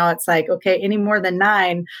right now it's like, okay, any more than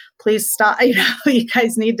 9, please stop. You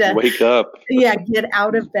guys need to wake up. Get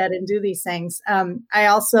out of bed and do these things. I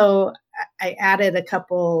added a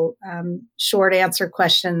couple short answer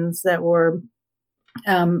questions that were,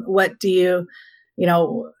 what are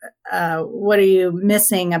you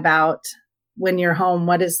missing about when you're home?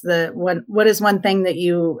 What is one thing that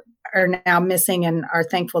you are now missing and are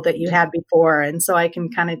thankful that you had before? And so I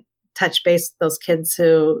can kind of touch base with those kids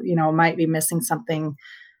who, might be missing something,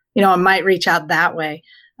 and might reach out that way.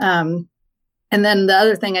 And then the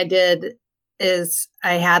other thing I did is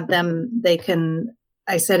I had them,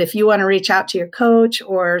 I said, if you want to reach out to your coach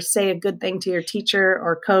or say a good thing to your teacher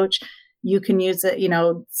or coach, you can use it,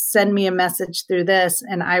 send me a message through this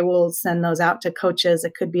and I will send those out to coaches.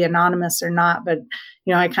 It could be anonymous or not, but,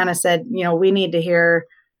 I kind of said, we need to hear,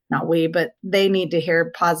 not we, but they need to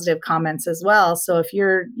hear positive comments as well. So if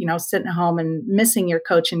you're, sitting at home and missing your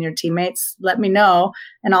coach and your teammates, let me know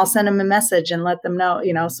and I'll send them a message and let them know,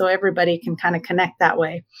 so everybody can kind of connect that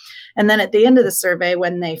way. And then at the end of the survey,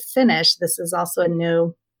 when they finish, this is also a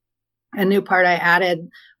new part I added.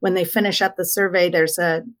 When they finish up the survey, there's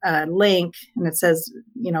a link and it says,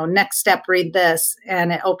 next step, read this.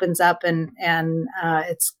 And it opens up and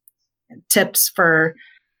it's tips for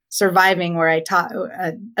surviving, where I taught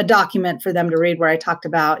a document for them to read where I talked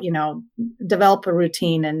about, develop a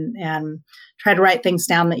routine and try to write things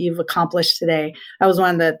down that you've accomplished today. That was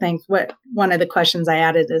one of the things. One of the questions I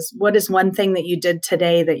added is, what is one thing that you did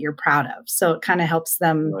today that you're proud of? So it kind of helps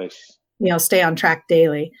them, stay on track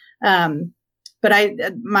daily. But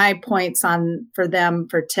my points for them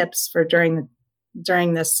for tips for during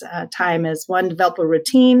this time is, 1, develop a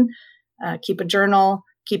routine, keep a journal,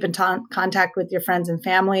 keep in contact with your friends and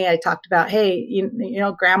family. I talked about, hey,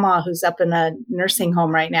 grandma who's up in a nursing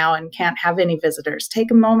home right now and can't have any visitors.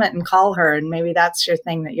 Take a moment and call her, and maybe that's your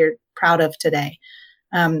thing that you're proud of today.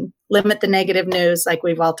 Limit the negative news, like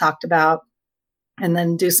we've all talked about, and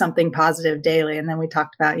then do something positive daily. And then we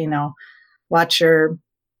talked about,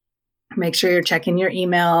 make sure you're checking your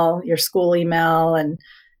email, your school email,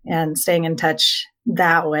 and staying in touch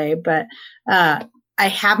that way. But I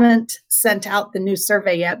haven't sent out the new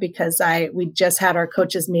survey yet because we just had our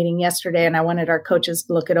coaches meeting yesterday and I wanted our coaches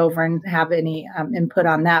to look it over and have any input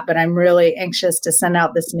on that. But I'm really anxious to send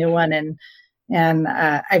out this new one. And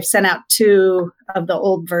I've sent out 2 of the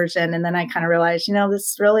old version. And then I kind of realized,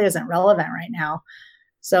 this really isn't relevant right now.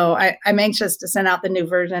 So I'm anxious to send out the new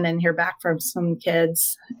version and hear back from some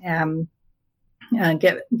kids and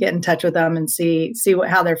get in touch with them and see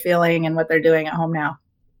how they're feeling and what they're doing at home now.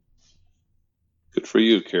 Good for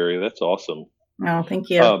you, Cari. That's awesome. Oh, thank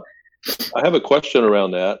you. I have a question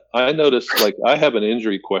around that. I noticed, I have an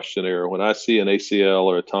injury questionnaire. When I see an ACL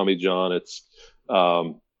or a Tommy John, it's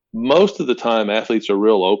most of the time athletes are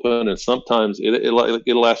real open, and sometimes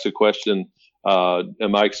it'll ask a question,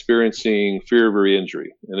 am I experiencing fear of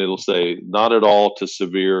re-injury? And it'll say not at all to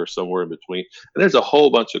severe or somewhere in between. And there's a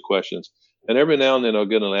whole bunch of questions. And every now and then I'll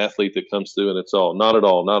get an athlete that comes through and it's all not at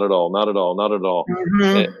all, not at all, not at all, not at all.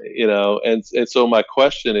 Mm-hmm. And so my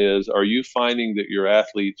question is, are you finding that your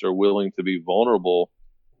athletes are willing to be vulnerable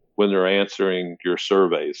when they're answering your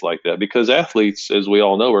surveys like that? Because athletes, as we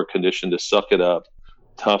all know, are conditioned to suck it up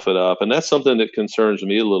tough it up. And that's something that concerns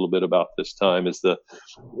me a little bit about this time, is the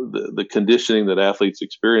conditioning that athletes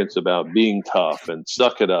experience about being tough and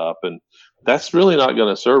suck it up. And that's really not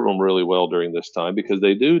going to serve them really well during this time, because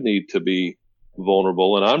they do need to be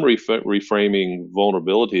vulnerable. And I'm reframing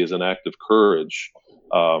vulnerability as an act of courage.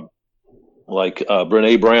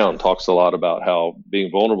 Brene Brown talks a lot about how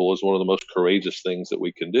being vulnerable is one of the most courageous things that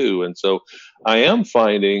we can do. And so I am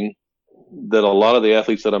finding that a lot of the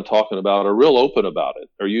athletes that I'm talking about are real open about it.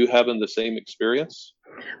 Are you having the same experience?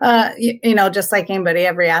 Just like anybody,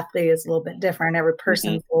 every athlete is a little bit different. Every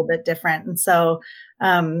person's a little bit different. And so,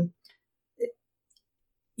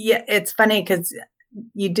 it's funny because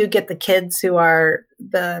you do get the kids who are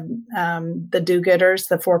the do-gooders,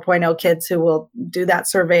 the 4.0 kids who will do that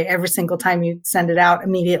survey every single time you send it out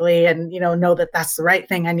immediately, and know that that's the right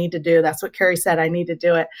thing I need to do. That's what Cari said, I need to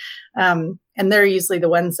do it. And they're usually the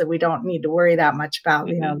ones that we don't need to worry that much about.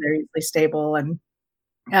 They're usually stable. And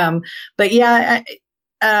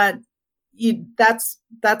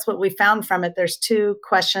that's what we found from it. There's 2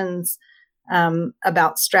 questions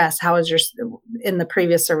about stress. In the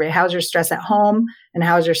previous survey, how's your stress at home, and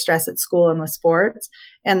how's your stress at school and with sports?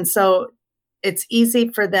 And so it's easy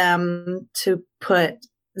for them to put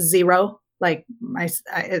 0, like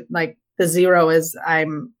the 0 is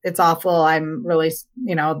it's awful. I'm really,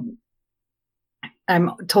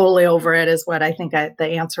 I'm totally over it, is what I think the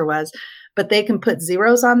answer was. But they can put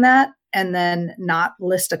 0s on that and then not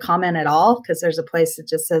list a comment at all, because there's a place that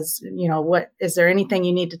just says, what is there anything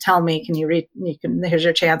you need to tell me? Can here's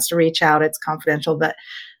your chance to reach out. It's confidential. But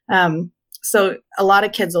so a lot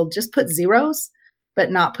of kids will just put 0s,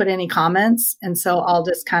 but not put any comments. And so I'll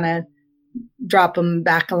just kind of drop them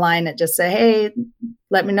back a line and just say, hey,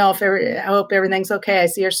 let me know I hope everything's okay. I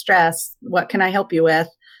see your stress. What can I help you with?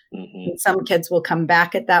 Mm-hmm. Some kids will come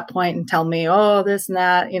back at that point and tell me, oh, this and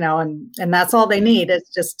that, and that's all they need is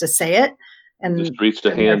just to say it. And just reach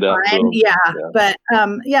the hand out to them. Yeah. But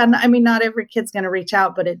I mean, not every kid's going to reach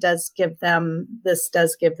out, but this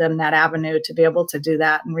does give them that avenue to be able to do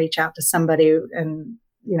that and reach out to somebody and,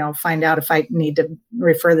 find out if I need to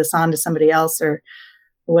refer this on to somebody else or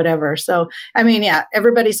whatever. So, I mean,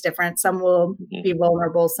 everybody's different. Some will be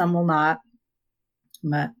vulnerable, some will not.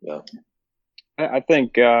 But I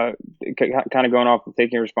think kind of going off of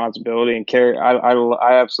taking responsibility, and Cari,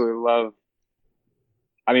 I absolutely love.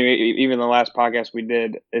 I mean, even the last podcast we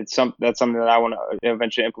did, that's something that I want to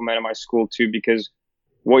eventually implement in my school too, because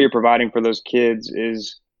what you're providing for those kids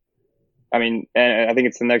is, I mean, and I think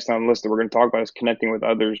it's the next on the list that we're going to talk about is connecting with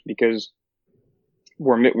others, because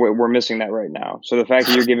we're missing that right now. So the fact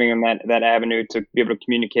that you're giving them that avenue to be able to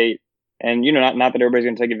communicate. And, not that everybody's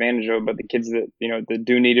going to take advantage of it, but the kids that, that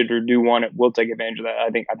do need it or do want it will take advantage of that.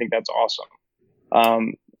 I think that's awesome.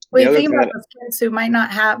 Well, you think about those kids who might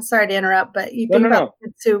not have, sorry to interrupt, but you think about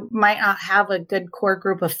kids who might not have a good core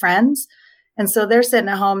group of friends. And so they're sitting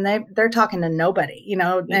at home, they're talking to nobody,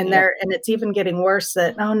 and it's even getting worse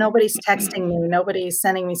that, nobody's texting me, nobody's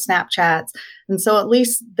sending me Snapchats. And so at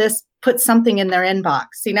least this puts something in their inbox,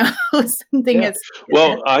 something is.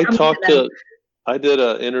 Well, I did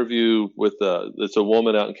an interview with it's a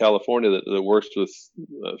woman out in California that works with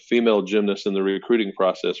female gymnasts in the recruiting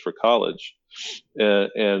process for college.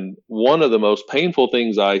 And one of the most painful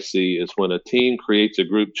things I see is when a team creates a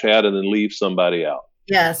group chat and then leaves somebody out.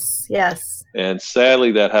 Yes. And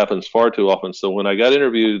sadly, that happens far too often. So when I got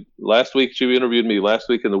interviewed last week, she interviewed me last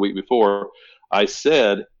week and the week before, I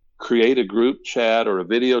said, create a group chat or a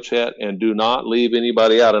video chat and do not leave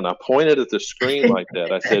anybody out. And I pointed at the screen like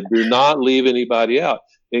that. I said, do not leave anybody out,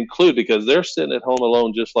 because they're sitting at home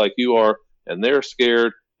alone just like you are, and they're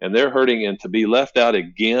scared and they're hurting, and to be left out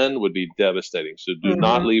again would be devastating. So do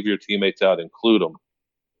not leave your teammates out, include them.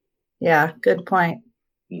 Yeah, good point.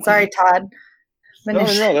 Sorry, Todd.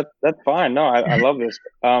 No, that's fine. No, I love this.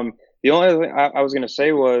 The only other thing I was going to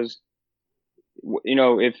say was,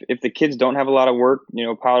 if the kids don't have a lot of work,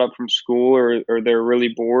 piled up from school, or they're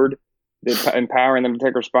really bored, empowering them to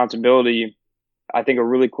take responsibility, I think a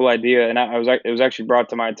really cool idea. And it was actually brought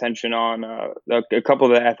to my attention on a couple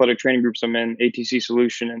of the athletic training groups I'm in, ATC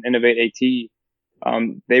Solution and Innovate AT.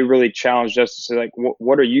 They really challenged us to say, like,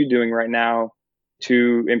 what are you doing right now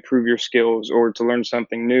to improve your skills or to learn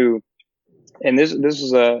something new? And this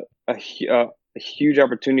is a huge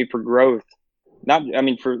opportunity for growth.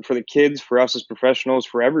 For the kids, for us as professionals,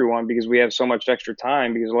 for everyone, because we have so much extra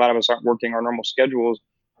time, because a lot of us aren't working our normal schedules.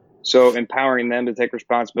 So empowering them to take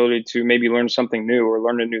responsibility to maybe learn something new or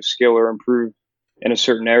learn a new skill or improve in a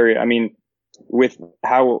certain area. I mean, with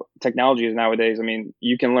how technology is nowadays, I mean,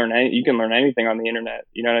 you can learn anything on the internet.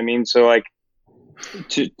 You know what I mean? So like,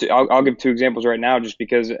 I'll give 2 examples right now, just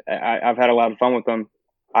because I've had a lot of fun with them.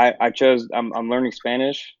 I chose, I'm learning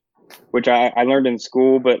Spanish, which I learned in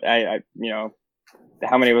school, but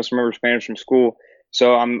how many of us remember Spanish from school?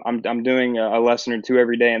 So I'm doing a lesson or two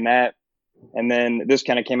every day in that. And then this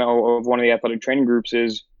kind of came out of one of the athletic training groups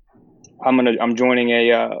is I'm joining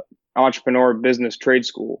a entrepreneur business trade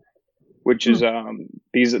school, which is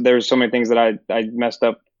because there's so many things that I messed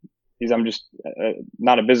up because I'm just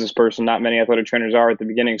not a business person. Not many athletic trainers are at the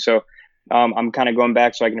beginning. So I'm kind of going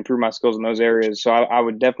back so I can improve my skills in those areas. So I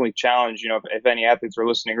would definitely challenge, if any athletes are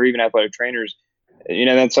listening or even athletic trainers,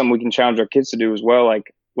 that's something we can challenge our kids to do as well.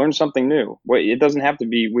 Like learn something new. It doesn't have to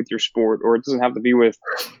be with your sport, or it doesn't have to be with,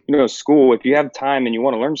 school. If you have time and you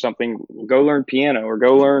want to learn something, go learn piano or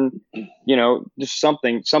go learn, just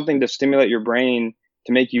something to stimulate your brain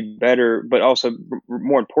to make you better, but also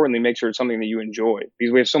more importantly, make sure it's something that you enjoy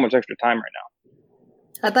because we have so much extra time right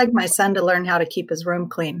now. I'd like my son to learn how to keep his room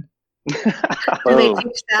clean. Do they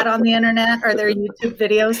teach that on the internet? Are there YouTube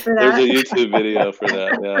videos for that? There's a YouTube video for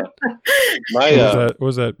that. Yeah.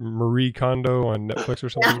 Was that Marie Kondo on Netflix or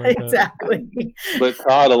something like that? Exactly. But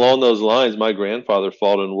Todd, along those lines, my grandfather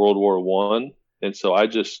fought in World War I, and so I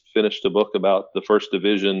just finished a book about the First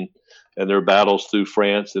Division and their battles through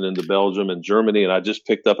France and into Belgium and Germany, and I just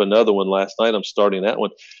picked up another one last night. I'm starting that one,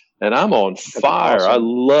 and I'm on fire. Awesome. I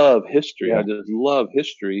love history. Yeah. I just love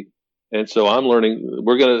history. And so I'm learning,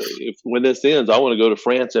 when this ends, I want to go to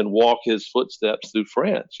France and walk his footsteps through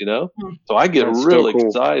France, So I get really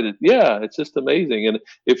excited. Yeah, it's just amazing. And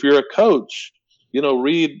if you're a coach,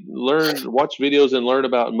 read, learn, watch videos and learn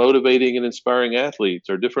about motivating and inspiring athletes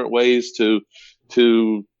or different ways to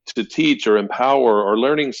teach or empower or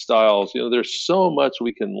learning styles. There's so much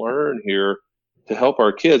we can learn here to help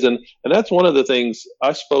our kids. And that's one of the things.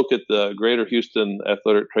 I spoke at the Greater Houston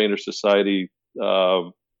Athletic Trainer Society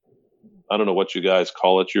I don't know what you guys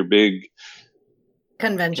call it, your big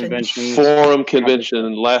convention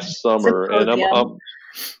last summer. And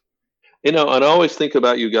and I always think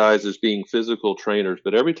about you guys as being physical trainers,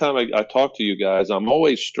 but every time I talk to you guys, I'm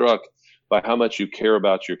always struck by how much you care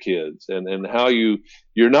about your kids and how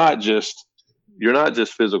you're not just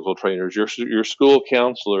physical trainers, you're school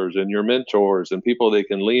counselors and your mentors and people they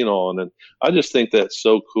can lean on. And I just think that's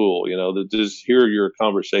so cool, to just hear your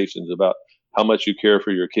conversations about how much you care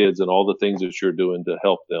for your kids and all the things that you're doing to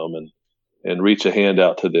help them and reach a hand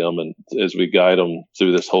out to them and as we guide them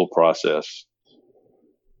through this whole process.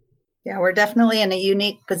 Yeah, we're definitely in a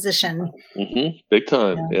unique position. Mm-hmm. Big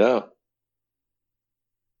time. Yeah.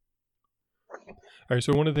 All right.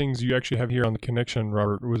 So one of the things you actually have here on the connection,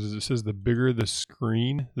 Robert, it says the bigger the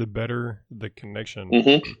screen, the better the connection.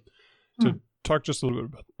 Mm-hmm. So talk just a little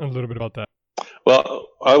bit about that. Well,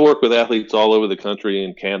 I work with athletes all over the country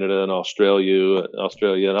in Canada and Australia,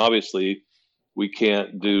 and obviously we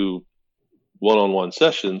can't do one-on-one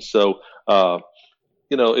sessions. So,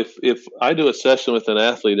 if I do a session with an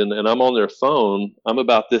athlete and I'm on their phone, I'm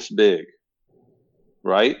about this big,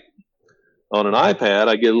 right? On an iPad,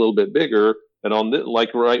 I get a little bit bigger. And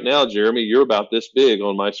like right now, Jeremy, you're about this big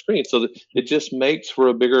on my screen. So it just makes for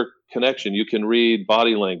a bigger connection. You can read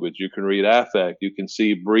body language. You can read affect. You can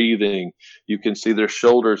see breathing. You can see their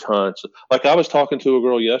shoulders hunch. Like I was talking to a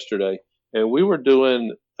girl yesterday, and we were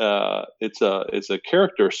doing it's a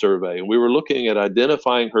character survey. And we were looking at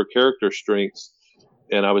identifying her character strengths.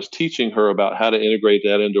 And I was teaching her about how to integrate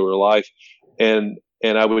that into her life. And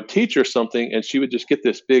I would teach her something, and she would just get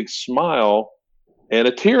this big smile and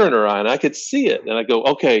a tear in her eye, and I could see it. And I go,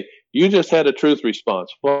 okay, you just had a truth response.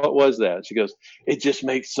 What was that? She goes, it just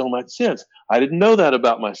makes so much sense. I didn't know that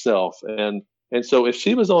about myself. And so if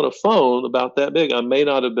she was on a phone about that big, I may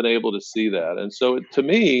not have been able to see that. And so to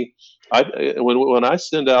me, when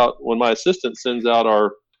my assistant sends out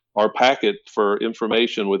our packet for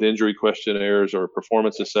information with injury questionnaires or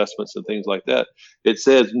performance assessments and things like that, it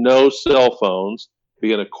says no cell phones,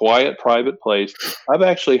 be in a quiet, private place. I've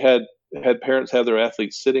actually had parents have their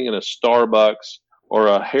athletes sitting in a Starbucks or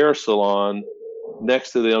a hair salon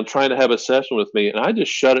next to them trying to have a session with me, and I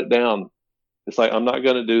just shut it down. It's like, I'm not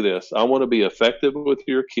going to do this. I want to be effective with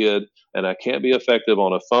your kid, and I can't be effective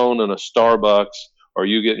on a phone in a Starbucks or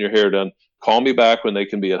you getting your hair done. Call me back when they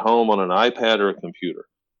can be at home on an iPad or a computer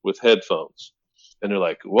with headphones. And they're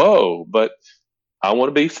like, whoa, but I want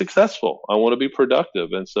to be successful. I want to be productive.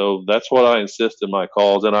 And so that's what I insist in my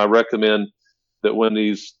calls. And I recommend that when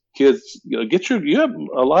these kids, you have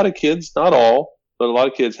a lot of kids, not all, but a lot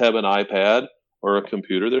of kids have an iPad or a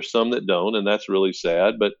computer. There's some that don't, and that's really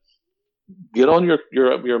sad. But get on your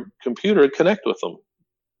computer and connect with them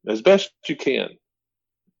as best you can.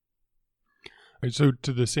 Right, so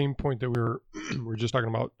to the same point that we're just talking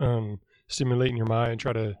about, stimulating your mind,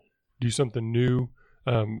 try to do something new.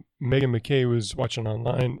 Megan McKay was watching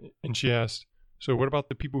online, and she asked, so what about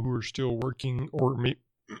the people who are still working, or maybe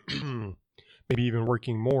even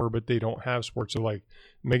working more, but they don't have sports? So like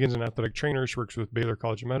Megan's an athletic trainer. She works with Baylor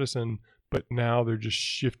College of Medicine, but now they're just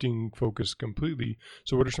shifting focus completely.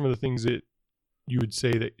 So what are some of the things that you would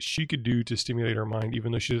say that she could do to stimulate her mind,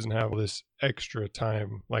 even though she doesn't have this extra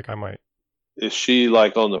time like I might? Is she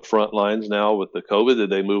like on the front lines now with the COVID? Did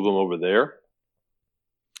they move them over there?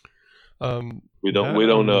 We don't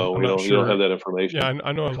know. I'm We not don't, sure. You don't have that information. Yeah,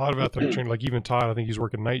 I know a lot of athletic trainers, like even Todd, I think he's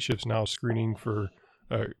working night shifts now screening for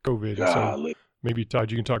COVID. So maybe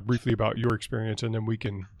Todd, you can talk briefly about your experience, and then we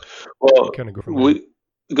can kind of go from there.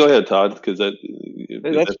 Go ahead, Todd, because that's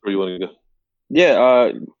where you want to go.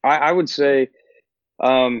 Yeah, I would say,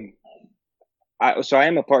 so I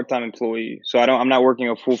am a part-time employee, so I'm not working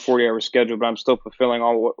a full 40-hour schedule, but I'm still fulfilling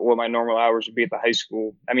all what my normal hours would be at the high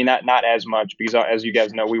school. I mean, not as much, because as you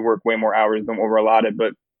guys know, we work way more hours than what we're allotted.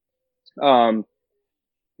 But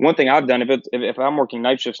one thing I've done, if I'm working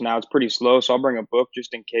night shifts now, it's pretty slow, so I'll bring a book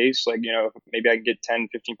just in case. Like, maybe I can get 10,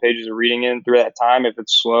 15 pages of reading in through that time if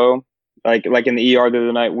it's slow. Like in the ER the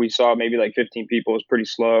other night, we saw maybe like 15 people. It's pretty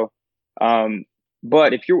slow.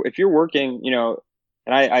 But if you're working,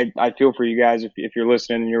 and I feel for you guys if you're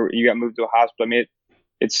listening and you got moved to a hospital. I mean,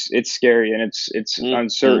 it's scary and it's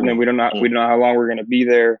uncertain, and we don't know how long we're going to be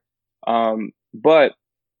there. But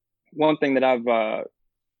one thing that I've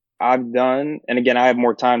done, and again, I have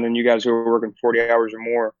more time than you guys who are working 40 hours or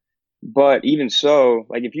more. But even so,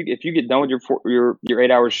 like if you get done with your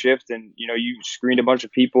 8-hour shift and you screened a bunch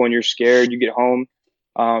of people and you're scared, you get home.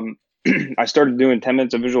 I started doing 10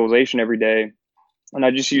 minutes of visualization every day. And I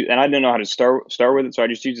didn't know how to start with it, so I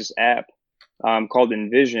just used this app called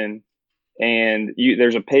Envision, and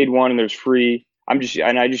there's a paid one and there's free. I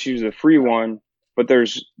just use the free one, but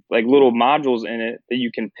there's like little modules in it that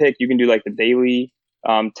you can pick. You can do like the daily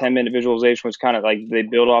 10-minute visualization, which kind of like they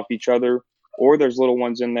build off each other, or there's little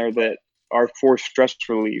ones in there that are for stress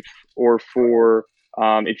relief, or for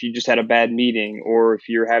if you just had a bad meeting, or if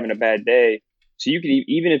you're having a bad day. So you could,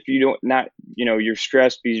 even if you you're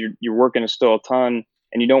stressed because you're working still a ton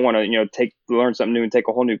and you don't want to, learn something new and take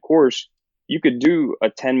a whole new course, you could do a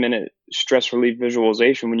 10-minute stress relief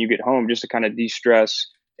visualization when you get home, just to kind of de-stress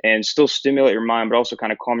and still stimulate your mind, but also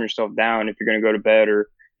kind of calm yourself down if you're going to go to bed or,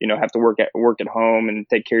 have to work at home and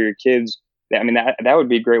take care of your kids. I mean, that would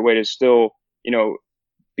be a great way to still,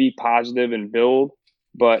 be positive and build.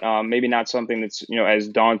 But maybe not something that's, as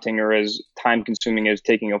daunting or as time consuming as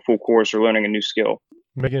taking a full course or learning a new skill.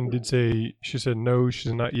 Megan did say, she said no,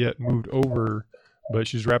 she's not yet moved over, but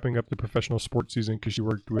she's wrapping up the professional sports season because she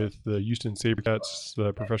worked with the Houston SaberCats,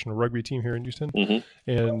 the professional rugby team here in Houston.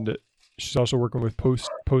 Mm-hmm. And she's also working with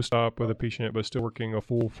post-op with a patient, but still working a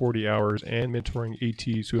full 40 hours and mentoring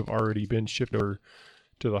ATs who have already been shifted over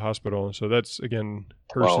to the hospital. So that's, again,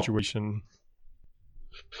 her situation.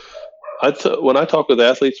 When I talk with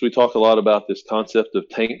athletes, we talk a lot about this concept of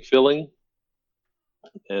tank filling.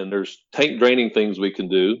 And there's tank draining things we can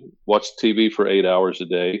do. Watch TV for 8 hours a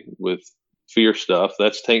day with fear stuff.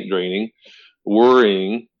 That's tank draining.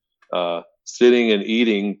 Worrying, sitting and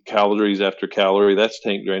eating calories after calorie, that's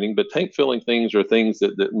tank draining. But tank filling things are things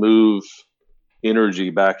that move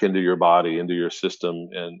energy back into your body, into your system.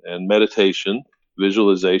 And meditation,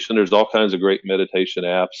 visualization. There's all kinds of great meditation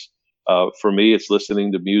apps. For me, it's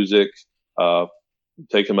listening to music,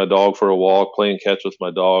 taking my dog for a walk, playing catch with my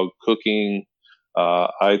dog, cooking.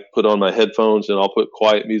 I put on my headphones and I'll put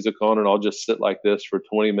quiet music on and I'll just sit like this for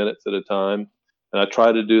 20 minutes at a time. And I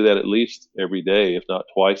try to do that at least every day, if not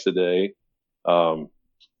twice a day.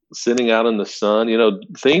 Sitting out in the sun,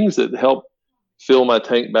 things that help fill my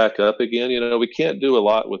tank back up again. We can't do a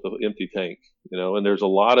lot with an empty tank, and there's a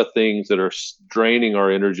lot of things that are draining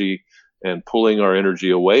our energy and pulling our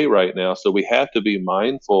energy away right now. So we have to be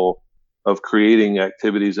mindful of creating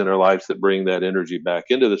activities in our lives that bring that energy back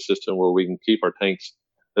into the system where we can keep our tanks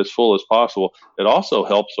as full as possible. It also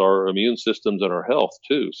helps our immune systems and our health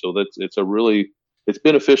too. So it's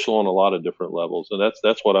beneficial on a lot of different levels. And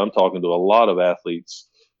that's what I'm talking to a lot of athletes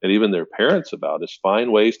and even their parents about, is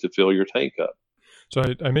find ways to fill your tank up. So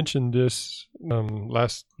I mentioned this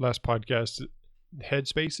last podcast.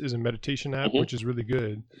 Headspace is a meditation app, mm-hmm. which is really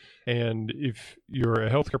good. And if you're a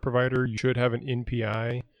healthcare provider, you should have an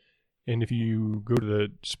NPI. And if you go to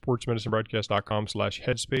the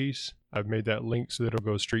sportsmedicinebroadcast.com/headspace, I've made that link so that it'll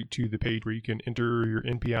go straight to the page where you can enter your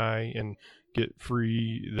NPI and get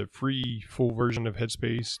the free full version of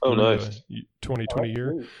Headspace. Oh, nice. 2020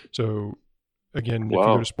 year. So again, if you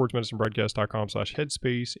go to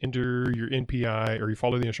sportsmedicinebroadcast.com/headspace, enter your NPI, or you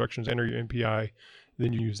follow the instructions, enter your NPI,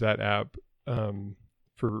 then you use that app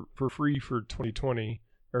for free for 2020,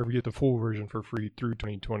 or we get the full version for free through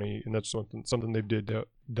 2020, and that's something they've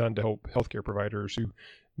done to help healthcare providers who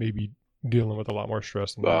may be dealing with a lot more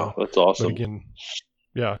stress than Wow, that's awesome. But again,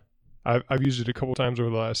 yeah, I've used it a couple times over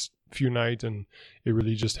the last few nights, and it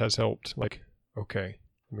really just has helped. Like, okay,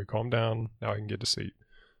 let me calm down. Now I can get to sleep.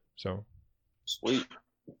 So sweet.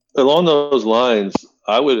 Along those lines,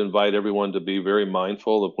 I would invite everyone to be very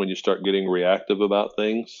mindful of when you start getting reactive about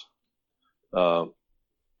things,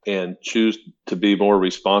 and choose to be more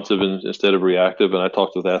responsive instead of reactive. And I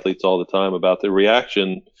talk with athletes all the time about the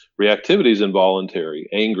reactivity is involuntary,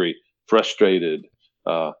 angry, frustrated,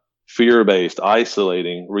 fear-based,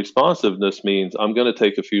 isolating. Responsiveness means I'm going to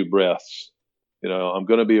take a few breaths. I'm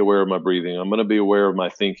going to be aware of my breathing. I'm going to be aware of my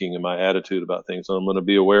thinking and my attitude about things. I'm going to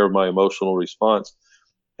be aware of my emotional response.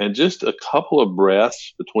 And just a couple of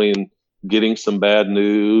breaths between getting some bad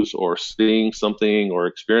news or seeing something or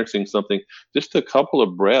experiencing something, just a couple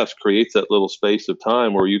of breaths creates that little space of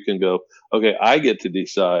time where you can go, okay, I get to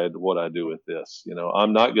decide what I do with this.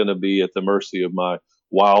 I'm not going to be at the mercy of my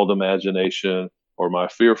wild imagination or my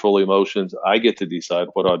fearful emotions. I get to decide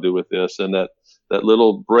what I'll do with this. And that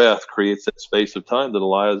little breath creates that space of time that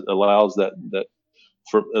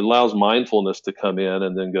allows mindfulness to come in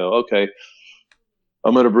and then go, okay,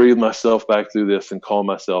 I'm going to breathe myself back through this and calm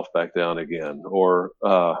myself back down again. Or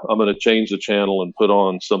I'm going to change the channel and put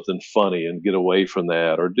on something funny and get away from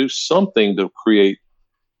that, or do something to create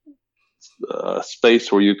a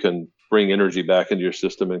space where you can bring energy back into your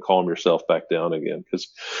system and calm yourself back down again.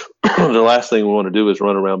 Because the last thing we want to do is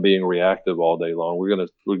run around being reactive all day long.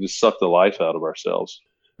 We'll just suck the life out of ourselves.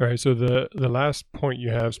 All right, so the last point you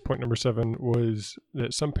have, point number 7, was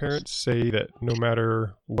that some parents say that no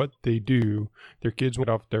matter what they do, their kids went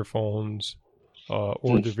off their phones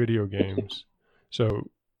or their video games. So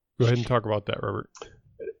go ahead and talk about that, Robert.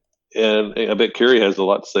 And I bet Cari has a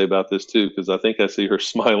lot to say about this too, because I think I see her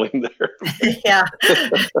smiling there. Yeah.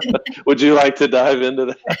 Would you like to dive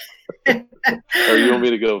into that? Or you want me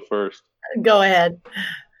to go first? Go ahead.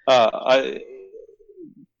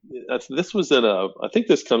 This was I think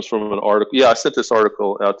this comes from an article. Yeah, I sent this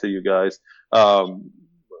article out to you guys.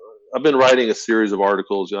 I've been writing a series of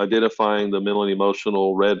articles identifying the mental and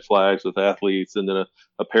emotional red flags with athletes, and then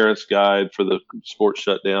a parent's guide for the sports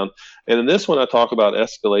shutdown. And in this one, I talk about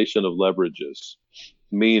escalation of leverages,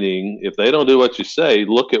 meaning if they don't do what you say,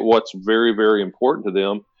 look at what's very, very important to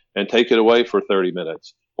them and take it away for 30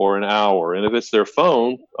 minutes or an hour. And if it's their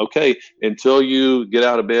phone, okay, until you get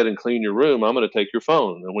out of bed and clean your room, I'm going to take your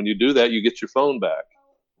phone. And when you do that, you get your phone back.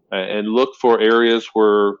 And look for areas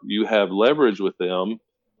where you have leverage with them.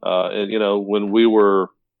 And when we were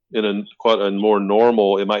in quite a more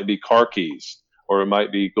normal, it might be car keys, or it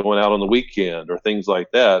might be going out on the weekend or things like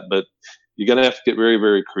that. But you're going to have to get very,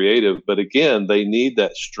 very creative. But again, they need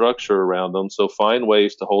that structure around them. So find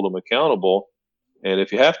ways to hold them accountable. And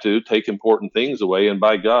if you have to, take important things away. And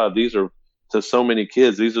by God, these are, to so many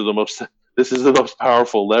kids, this is the most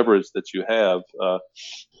powerful leverage that you have,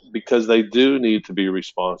 because they do need to be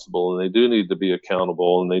responsible, and they do need to be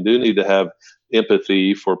accountable, and they do need to have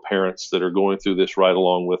empathy for parents that are going through this right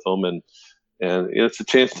along with them. And it's a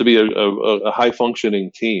chance to be a high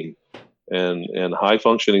functioning team, and high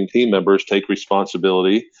functioning team members take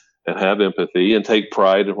responsibility and have empathy and take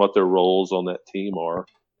pride in what their roles on that team are.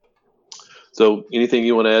 So anything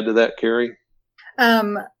you want to add to that, Cari?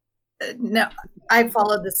 No, I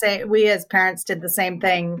followed the same. We as parents did the same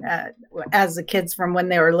thing as the kids from when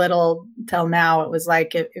they were little till now. It was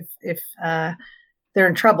like if they're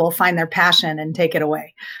in trouble, find their passion and take it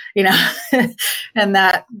away, and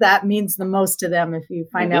that means the most to them if you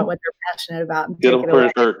find out what they're passionate about and get take them it where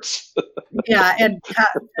away. it hurts. Yeah, and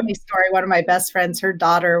funny story. One of my best friends, her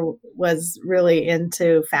daughter was really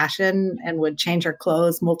into fashion and would change her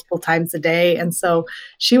clothes multiple times a day, and so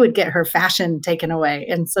she would get her fashion taken away,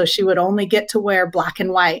 and so she would only get to wear black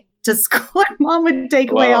and white to school. Mom would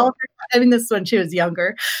take away all of her. I mean, this is when she was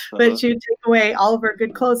younger, but she would take away all of her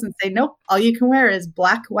good clothes and say, "Nope, all you can wear is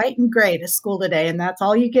black, white, and gray to school today, and that's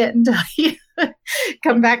all you get until you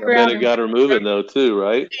come back around." It got her moving though, too,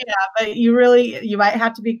 right? Yeah, but you might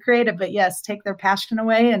have to be creative. But yes, take their passion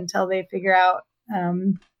away until they figure out,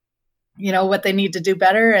 what they need to do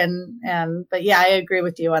better. But yeah, I agree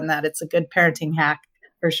with you on that. It's a good parenting hack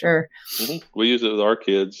for sure. Mm-hmm. We use it with our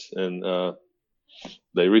kids, and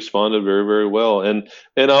they responded very, very well. And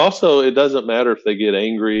also, it doesn't matter if they get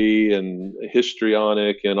angry and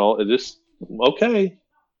histrionic and all. It just, okay,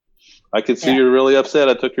 I can see you're really upset.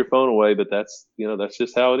 I took your phone away, but that's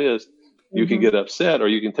just how it is. You can get upset, or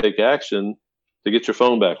you can take action to get your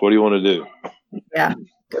phone back. What do you want to do? Yeah,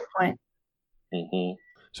 good point. Mm-hmm.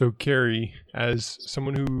 So Cari, as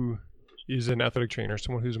someone who is an athletic trainer,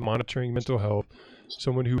 someone who's monitoring mental health,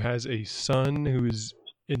 someone who has a son who is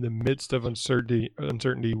in the midst of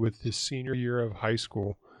uncertainty with his senior year of high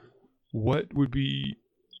school, what would be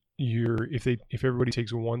if everybody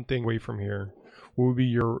takes one thing away from here, what would be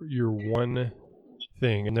your one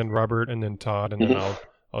thing? And then Robert, and then Todd, and then I'll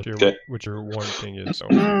share what your one thing is. So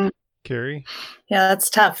Cari? Yeah, that's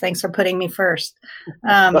tough. Thanks for putting me first.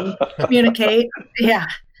 Communicate. Yeah.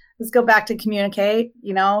 Let's go back to communicate,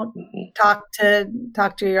 talk to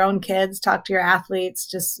your own kids, talk to your athletes,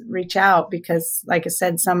 just reach out, because like I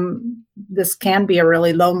said, this can be a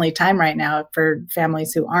really lonely time right now for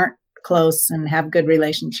families who aren't close and have good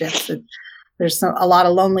relationships. There's a lot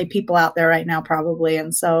of lonely people out there right now, probably.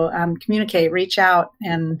 And so communicate, reach out,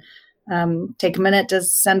 and take a minute to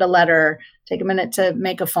send a letter, take a minute to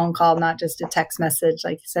make a phone call, not just a text message,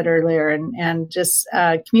 like you said earlier, and just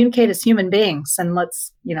communicate as human beings. And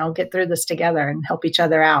let's, get through this together and help each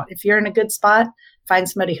other out. If you're in a good spot, find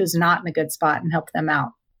somebody who's not in a good spot and help them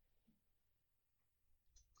out.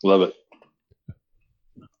 Love it.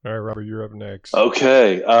 All right, Robert, you're up next.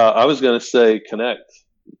 Okay. I was going to say connect,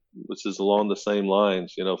 which is along the same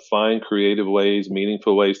lines, find creative ways,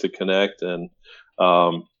 meaningful ways to connect, and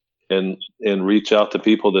reach out to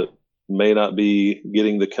people that may not be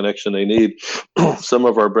getting the connection they need. Some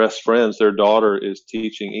of our best friends, their daughter is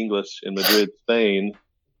teaching English in Madrid, Spain,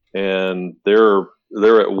 and they're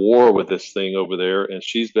at war with this thing over there, and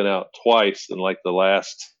she's been out twice in like the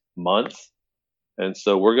last month. And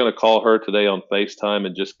so we're going to call her today on FaceTime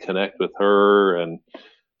and just connect with her and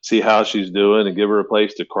see how she's doing and give her a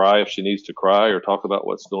place to cry if she needs to cry, or talk about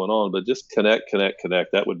what's going on. But just connect.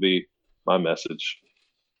 That would be my message.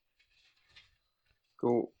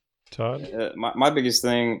 Cool. Todd? My biggest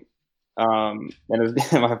thing, and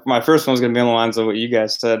my first one's going to be on the lines of what you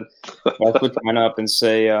guys said. I'll put mine up and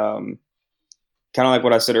say, kind of like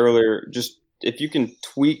what I said earlier, just if you can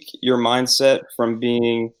tweak your mindset from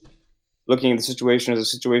looking at the situation as a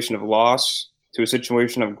situation of loss to a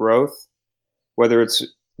situation of growth, whether it's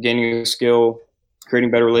gaining a skill,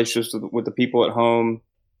 creating better relationships with the people at home,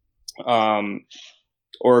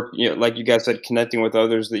 or like you guys said, connecting with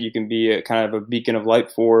others that you can be a kind of a beacon of light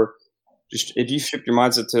for. Just if you shift your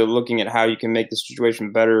mindset to looking at how you can make the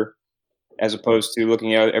situation better, as opposed to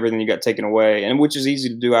looking at everything you got taken away, and which is easy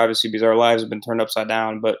to do, obviously, because our lives have been turned upside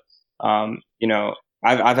down. But I'm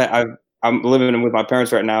living with my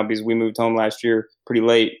parents right now because we moved home last year pretty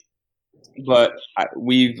late. But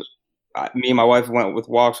me and my wife went with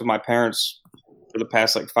walks with my parents for the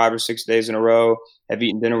past like 5 or 6 days in a row. Have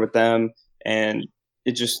eaten dinner with them, and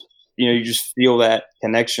it just you just feel that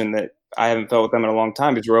connection that I haven't felt with them in a long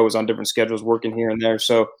time, because we're always on different schedules, working here and there.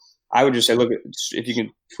 So I would just say, look, if you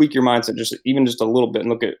can tweak your mindset just a little bit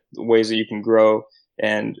and look at the ways that you can grow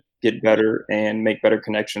and get better and make better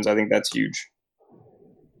connections, I think that's huge.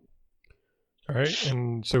 All right.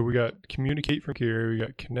 And so we got communicate from Cari, we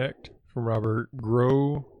got connect from Robert,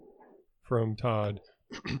 grow from Todd.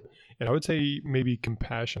 And I would say maybe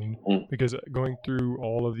compassion, because going through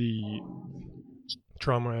all of the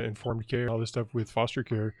trauma-informed care, all this stuff with foster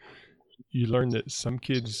care, you learn that some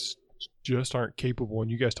kids just aren't capable.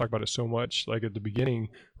 And you guys talk about it so much, like at the beginning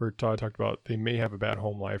where Todd talked about they may have a bad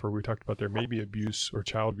home life, or we talked about there may be abuse or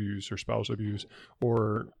child abuse or spouse abuse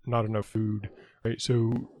or not enough food, right?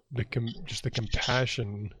 So just the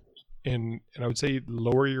compassion, and I would say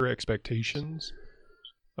lower your expectations,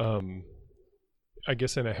 I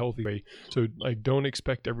guess in a healthy way. So like, don't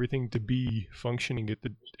expect everything to be functioning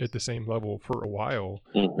at the same level for a while,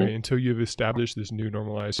 right? Until you've established this new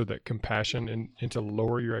normalized. So that compassion and to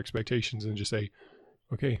lower your expectations and just say,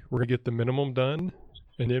 okay, we're gonna get the minimum done,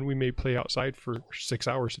 and then we may play outside for 6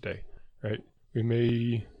 hours a day, right? We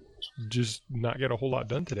may just not get a whole lot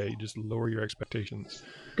done today. Just lower your expectations.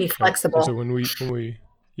 Be flexible. Right? So when we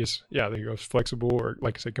yes, yeah, there you go. Flexible, or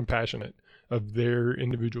like I said, compassionate of their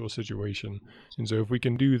individual situation. And so if we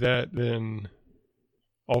can do that, then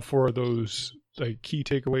all 4 of those like key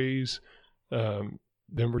takeaways, then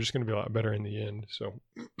we're just going to be a lot better in the end. So,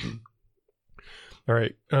 all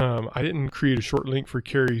right. I didn't create a short link for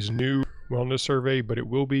Cari's new wellness survey, but it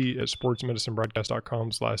will be at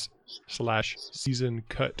sportsmedicinebroadcast.com/season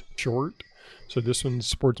cut short. So this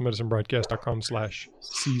one's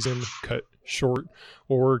sportsmedicinebroadcast.com/season cut short,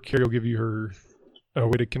 or Cari will give you a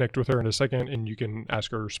way to connect with her in a second, and you can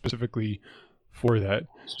ask her specifically for that.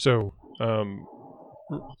 So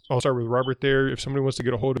I'll start with Robert there. If somebody wants to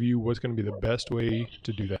get a hold of you, what's going to be the best way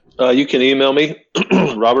to do that? You can email me,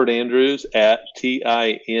 Robert Andrews at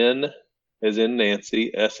TIN, as in Nancy,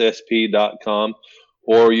 SSP.com,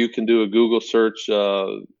 or you can do a Google search,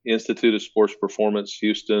 Institute of Sports Performance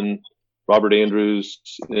Houston, Robert Andrews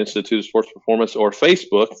Institute of Sports Performance, or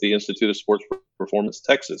Facebook, the Institute of Sports Performance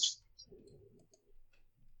Texas.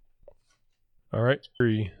 All right.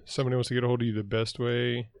 Somebody wants to get a hold of you the best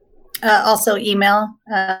way. Also email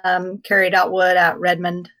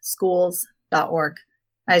cari.wood@redmondschools.org.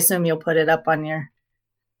 I assume you'll put it up on your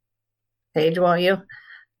page, won't you?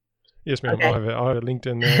 Yes, ma'am. Okay. I'll have it linked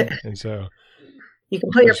in there. And so you can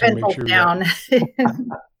put your pencil sure down.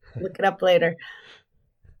 Look it up later.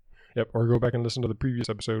 Yep. Or go back and listen to the previous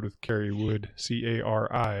episode with Cari Wood,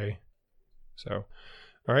 Cari. So,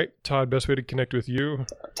 all right, Todd, best way to connect with you?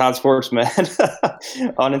 Todd Sportsman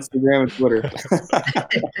on Instagram and Twitter.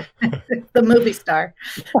 The movie star.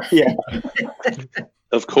 Yeah.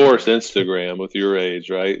 Of course, Instagram with your age,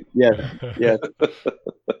 right? Yeah. Yeah.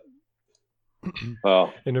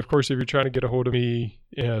 Wow. And of course, if you're trying to get a hold of me,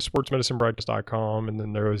 sportsmedicinebroadcast.com, and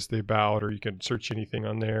then there is the About, or you can search anything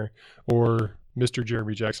on there, or Mr.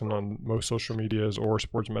 Jeremy Jackson on most social medias, or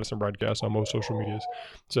Sports Medicine Broadcast on most social medias.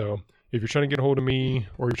 So if you're trying to get a hold of me,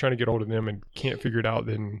 or you're trying to get a hold of them and can't figure it out,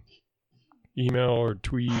 then email or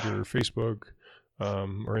tweet or Facebook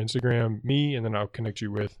or Instagram me, and then I'll connect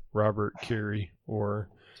you with Robert, Cari, or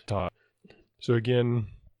Todd. So again,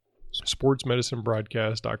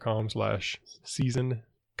 sportsmedicinebroadcast.com/season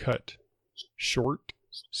cut short.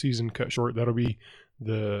 That'll be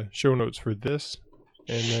the show notes for this.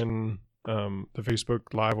 And then the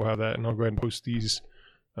Facebook Live will have that, and I'll go ahead and post these,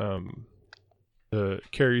 the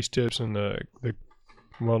Cari's tips and the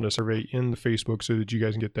wellness survey in the Facebook, so that you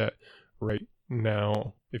guys can get that right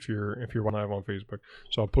now if you're live on Facebook.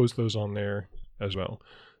 So I'll post those on there as well.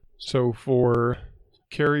 So for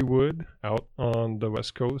Cari Wood out on the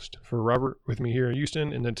West Coast, for Robert with me here in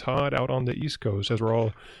Houston, and then Todd out on the East Coast, as we're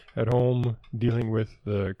all at home dealing with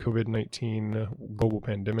the COVID-19 global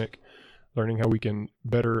pandemic, learning how we can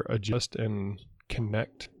better adjust and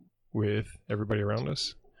connect with everybody around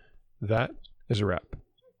us. That is a wrap.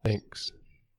 Thanks.